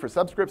that's true for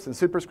subscripts and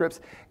superscripts,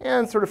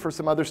 and sort of for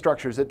some other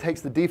structures. It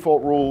takes the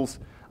default rules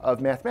of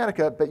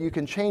Mathematica, but you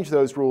can change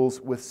those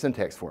rules with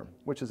syntax form,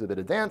 which is a bit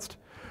advanced.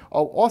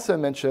 I'll also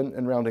mention,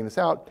 in rounding this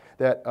out,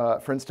 that,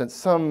 for instance,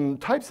 some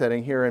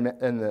typesetting here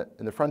in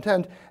the front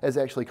end is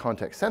actually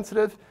context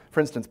sensitive.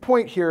 For instance,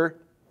 point here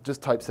just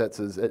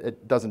typesets as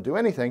it doesn't do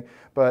anything,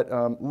 but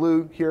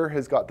Lou here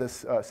has got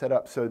this set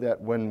up so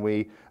that when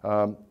we,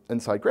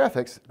 inside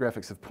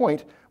graphics of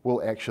point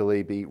will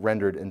actually be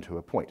rendered into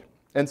a point.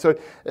 And so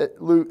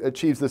Lou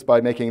achieves this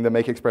by making the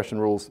make expression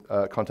rules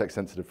context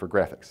sensitive for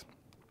graphics.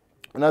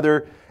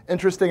 Another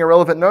interesting or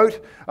relevant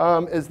note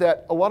is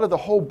that a lot of the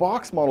whole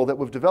box model that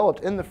we've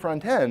developed in the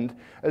front end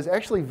is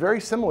actually very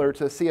similar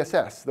to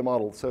CSS, the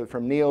model. So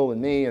from Neil and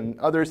me and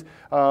others,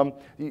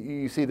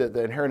 you see that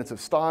the inheritance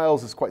of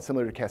styles is quite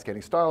similar to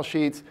cascading style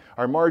sheets.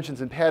 Our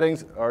margins and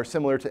paddings are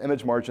similar to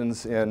image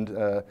margins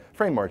and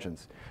frame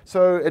margins.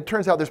 So it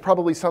turns out there's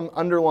probably some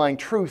underlying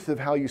truth of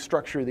how you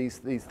structure these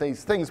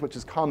things, which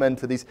is common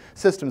to these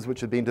systems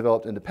which have been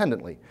developed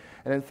independently.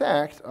 And in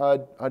fact,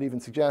 I'd even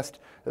suggest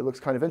it looks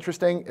kind of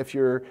interesting. If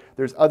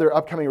there's other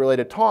upcoming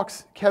related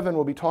talks, Kevin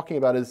will be talking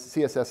about his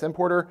CSS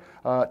importer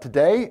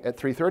today at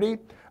 3:30.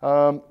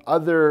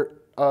 Other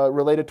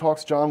related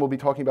talks, John will be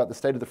talking about the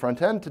state of the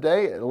front end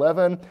today at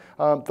 11.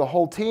 The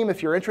whole team,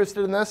 if you're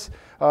interested in this,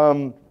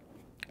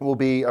 will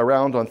be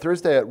around on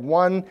Thursday at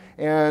 1.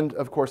 And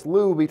of course,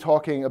 Lou will be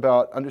talking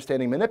about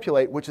understanding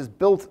manipulate, which is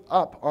built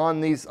up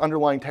on these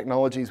underlying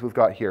technologies we've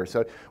got here.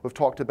 So we've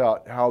talked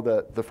about how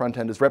the front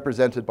end is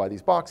represented by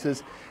these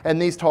boxes,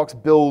 and these talks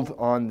build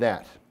on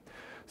that.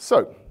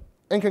 So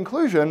in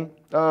conclusion,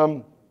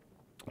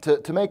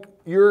 to make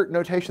your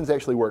notations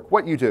actually work,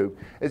 what you do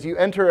is you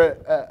enter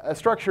a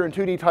structure in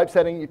 2D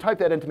typesetting, you type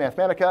that into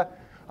Mathematica,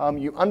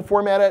 you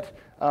unformat it,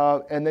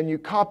 and then you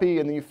copy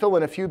and then you fill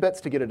in a few bits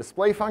to get a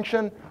display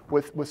function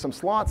with some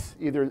slots,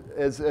 either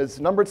as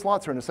numbered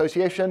slots or an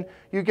association.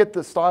 You get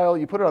the style,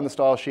 you put it on the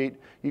style sheet,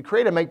 you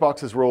create a make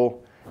boxes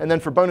rule, and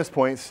then for bonus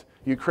points,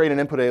 you create an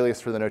input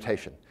alias for the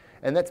notation.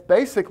 And that's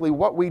basically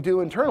what we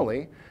do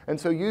internally. And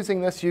so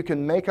using this, you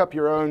can make up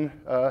your own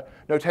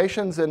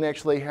notations and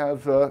actually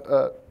have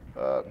a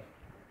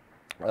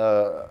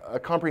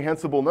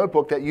comprehensible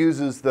notebook that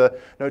uses the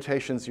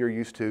notations you're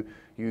used to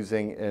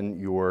using in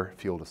your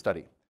field of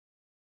study.